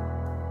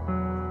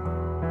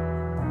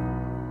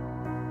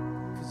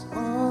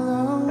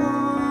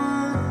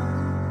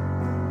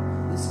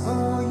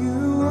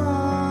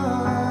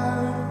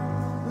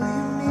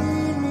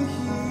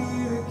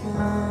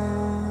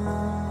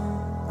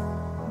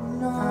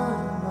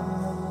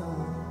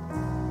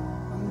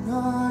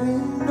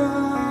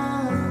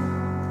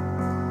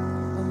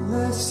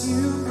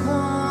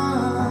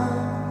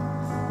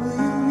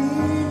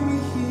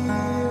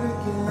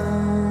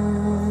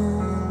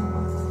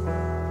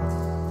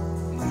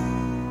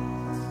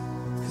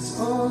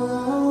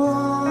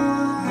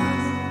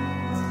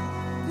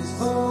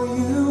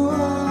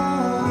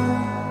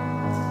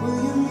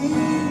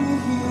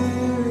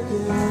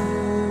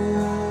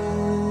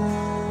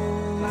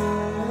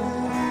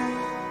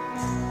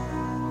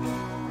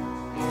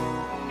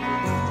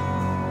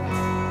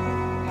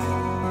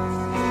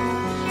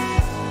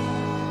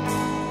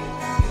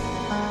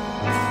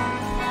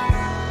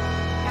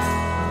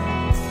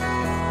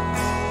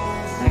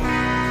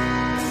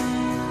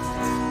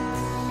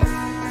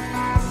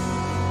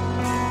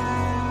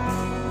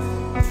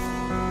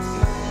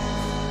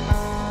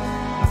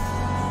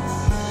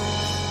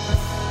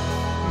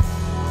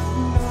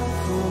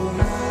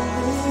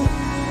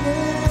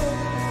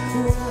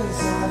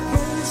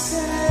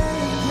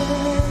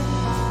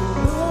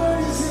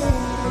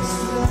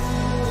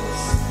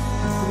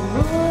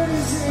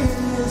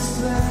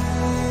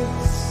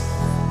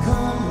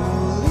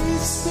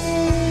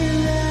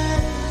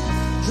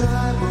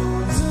 dry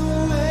bones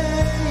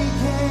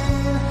awaken.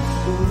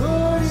 The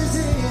Lord is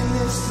in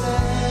this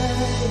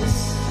place.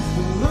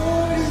 The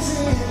Lord is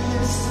in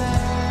this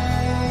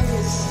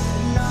place.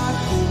 Not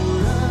for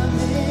a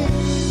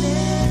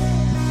minute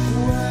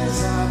was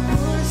I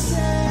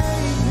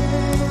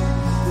forsaken.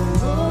 The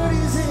Lord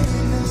is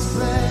in this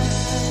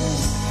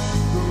place.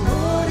 The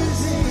Lord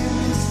is in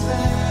this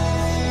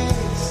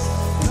place.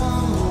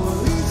 Come,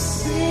 Holy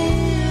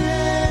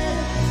Spirit,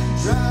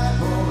 dry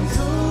bones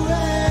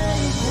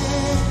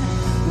awaken.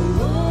 The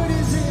Lord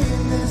is in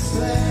this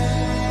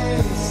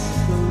place.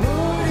 The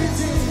Lord is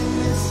in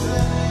this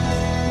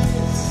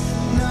place.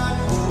 Not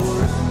for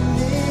a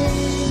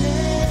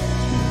minute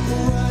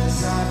was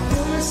I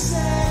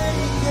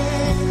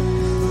forsaken.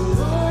 The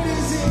Lord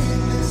is in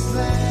this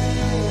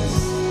place.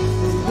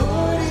 The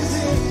Lord is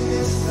in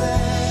this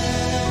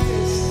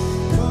place.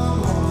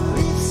 Come,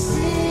 Holy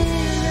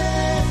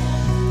Spirit,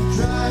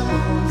 dry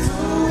bones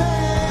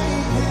awaken.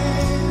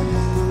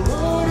 The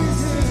Lord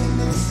is in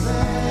this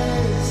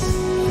place.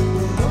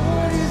 The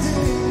Lord is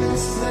in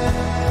this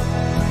place.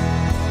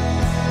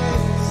 Not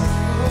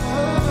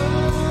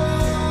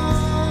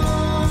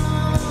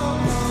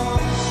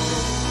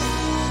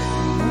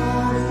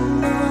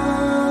enough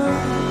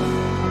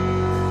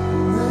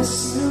unless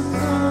you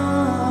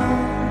come.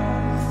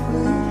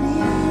 Will you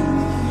leave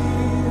me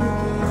here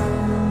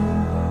again?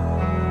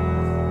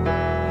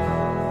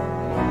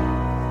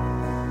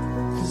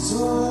 'Cause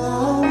all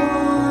I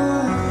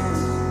want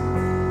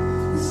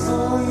is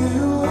all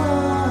you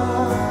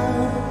are.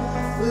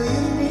 Will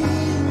you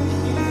meet me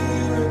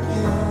here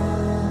again?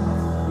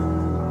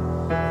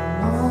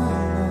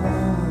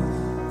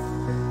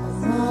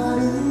 Not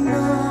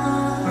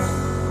enough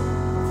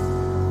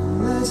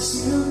unless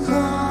you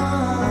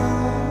come.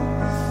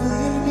 Will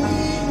you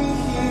meet me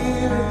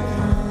here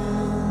again?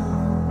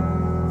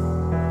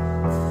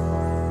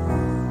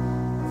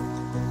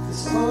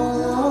 'Cause all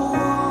I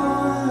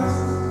want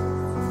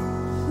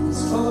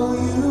is all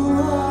you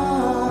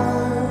are.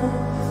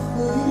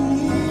 Will you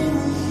meet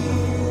me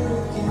here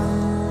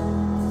again?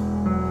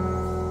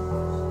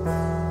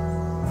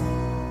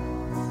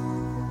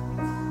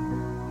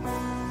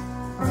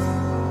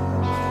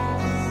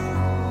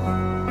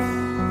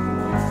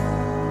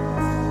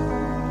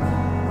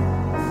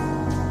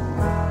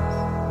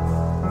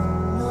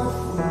 Not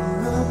for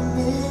a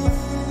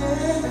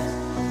minute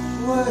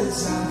was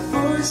I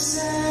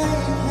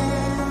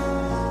forsaken.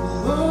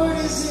 The Lord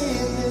is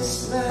in this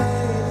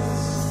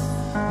place.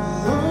 The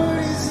Lord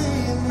is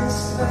in this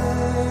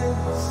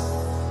place.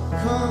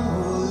 Come,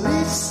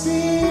 Holy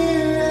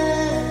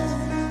Spirit,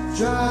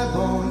 dry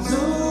bones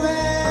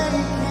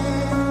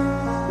awaken.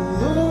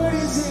 The Lord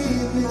is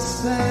in this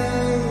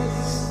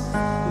place.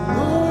 The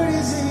Lord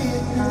is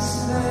in this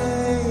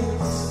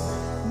place.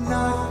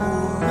 Not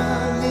for a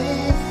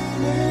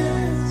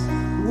minute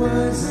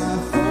was I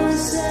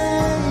forsaken.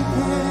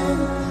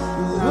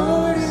 The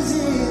Lord is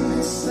in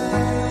this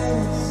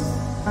place.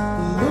 The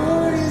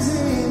Lord is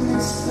in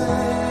this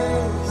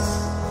place.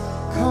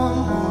 Come,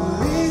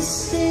 Holy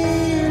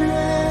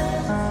Spirit,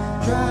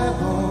 dry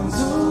bones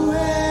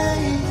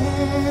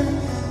awaken.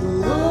 The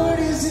Lord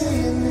is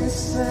in this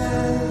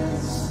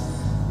place.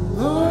 The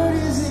Lord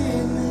is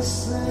in this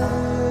place.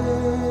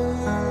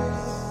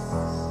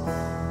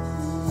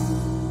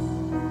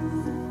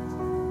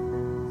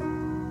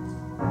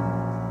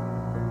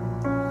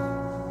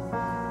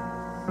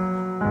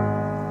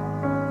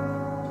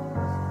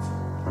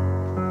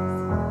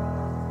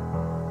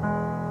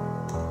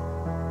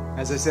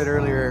 As I said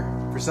earlier,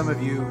 for some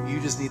of you, you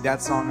just need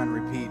that song on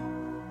repeat.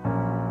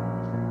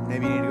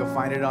 Maybe you need to go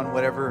find it on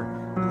whatever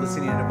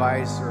listening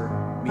device or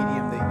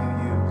medium that you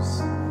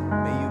use.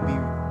 May you be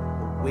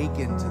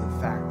awakened to the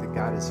fact that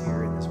God is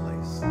here in this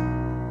place.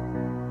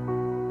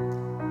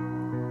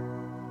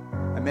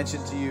 I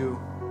mentioned to you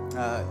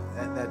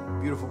that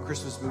beautiful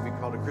Christmas movie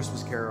called A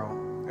Christmas Carol.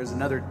 There's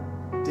another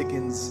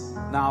Dickens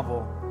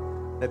novel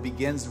that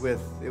begins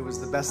with, "It was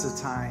the best of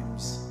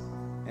times,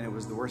 and it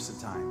was the worst of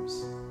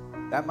times."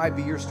 That might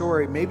be your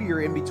story. Maybe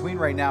you're in between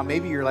right now.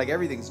 Maybe you're like,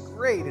 everything's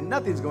great and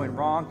nothing's going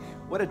wrong.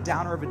 What a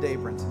downer of a day,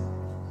 Brenton.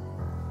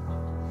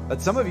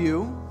 But some of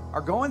you are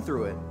going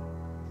through it.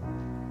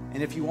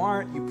 And if you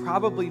aren't, you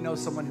probably know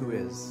someone who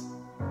is.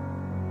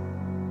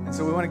 And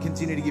so we want to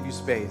continue to give you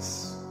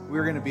space.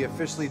 We're going to be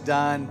officially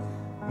done,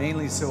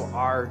 mainly so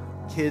our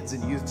kids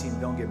and youth team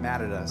don't get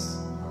mad at us.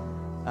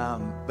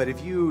 But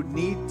if you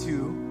need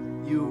to,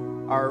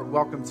 you are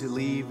welcome to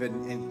leave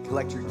and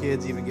collect your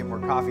kids, even get more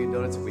coffee and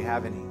donuts if we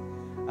have any.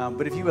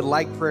 But if you would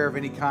like prayer of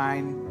any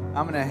kind,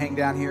 I'm going to hang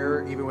down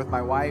here, even with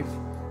my wife,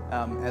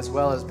 as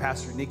well as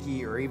Pastor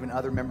Nikki or even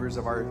other members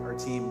of our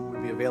team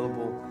would be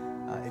available.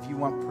 If you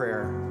want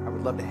prayer, I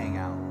would love to hang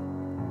out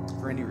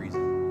for any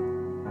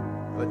reason.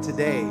 But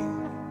today,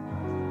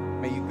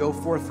 may you go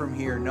forth from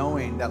here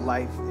knowing that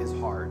life is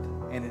hard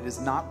and it is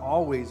not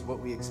always what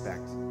we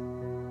expect.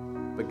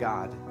 But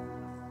God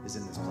is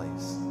in this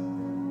place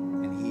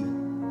and He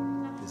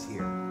is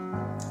here.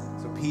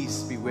 So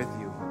peace be with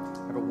you.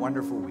 Have a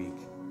wonderful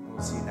week.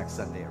 We'll see you next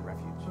Sunday at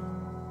Refuge.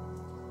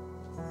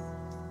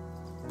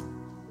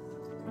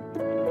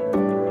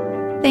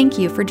 Thank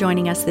you for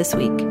joining us this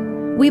week.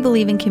 We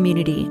believe in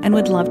community and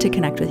would love to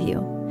connect with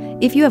you.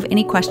 If you have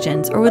any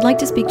questions or would like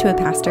to speak to a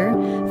pastor,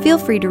 feel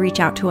free to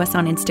reach out to us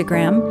on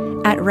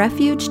Instagram at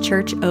Refuge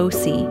Church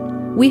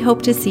OC. We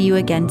hope to see you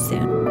again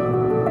soon.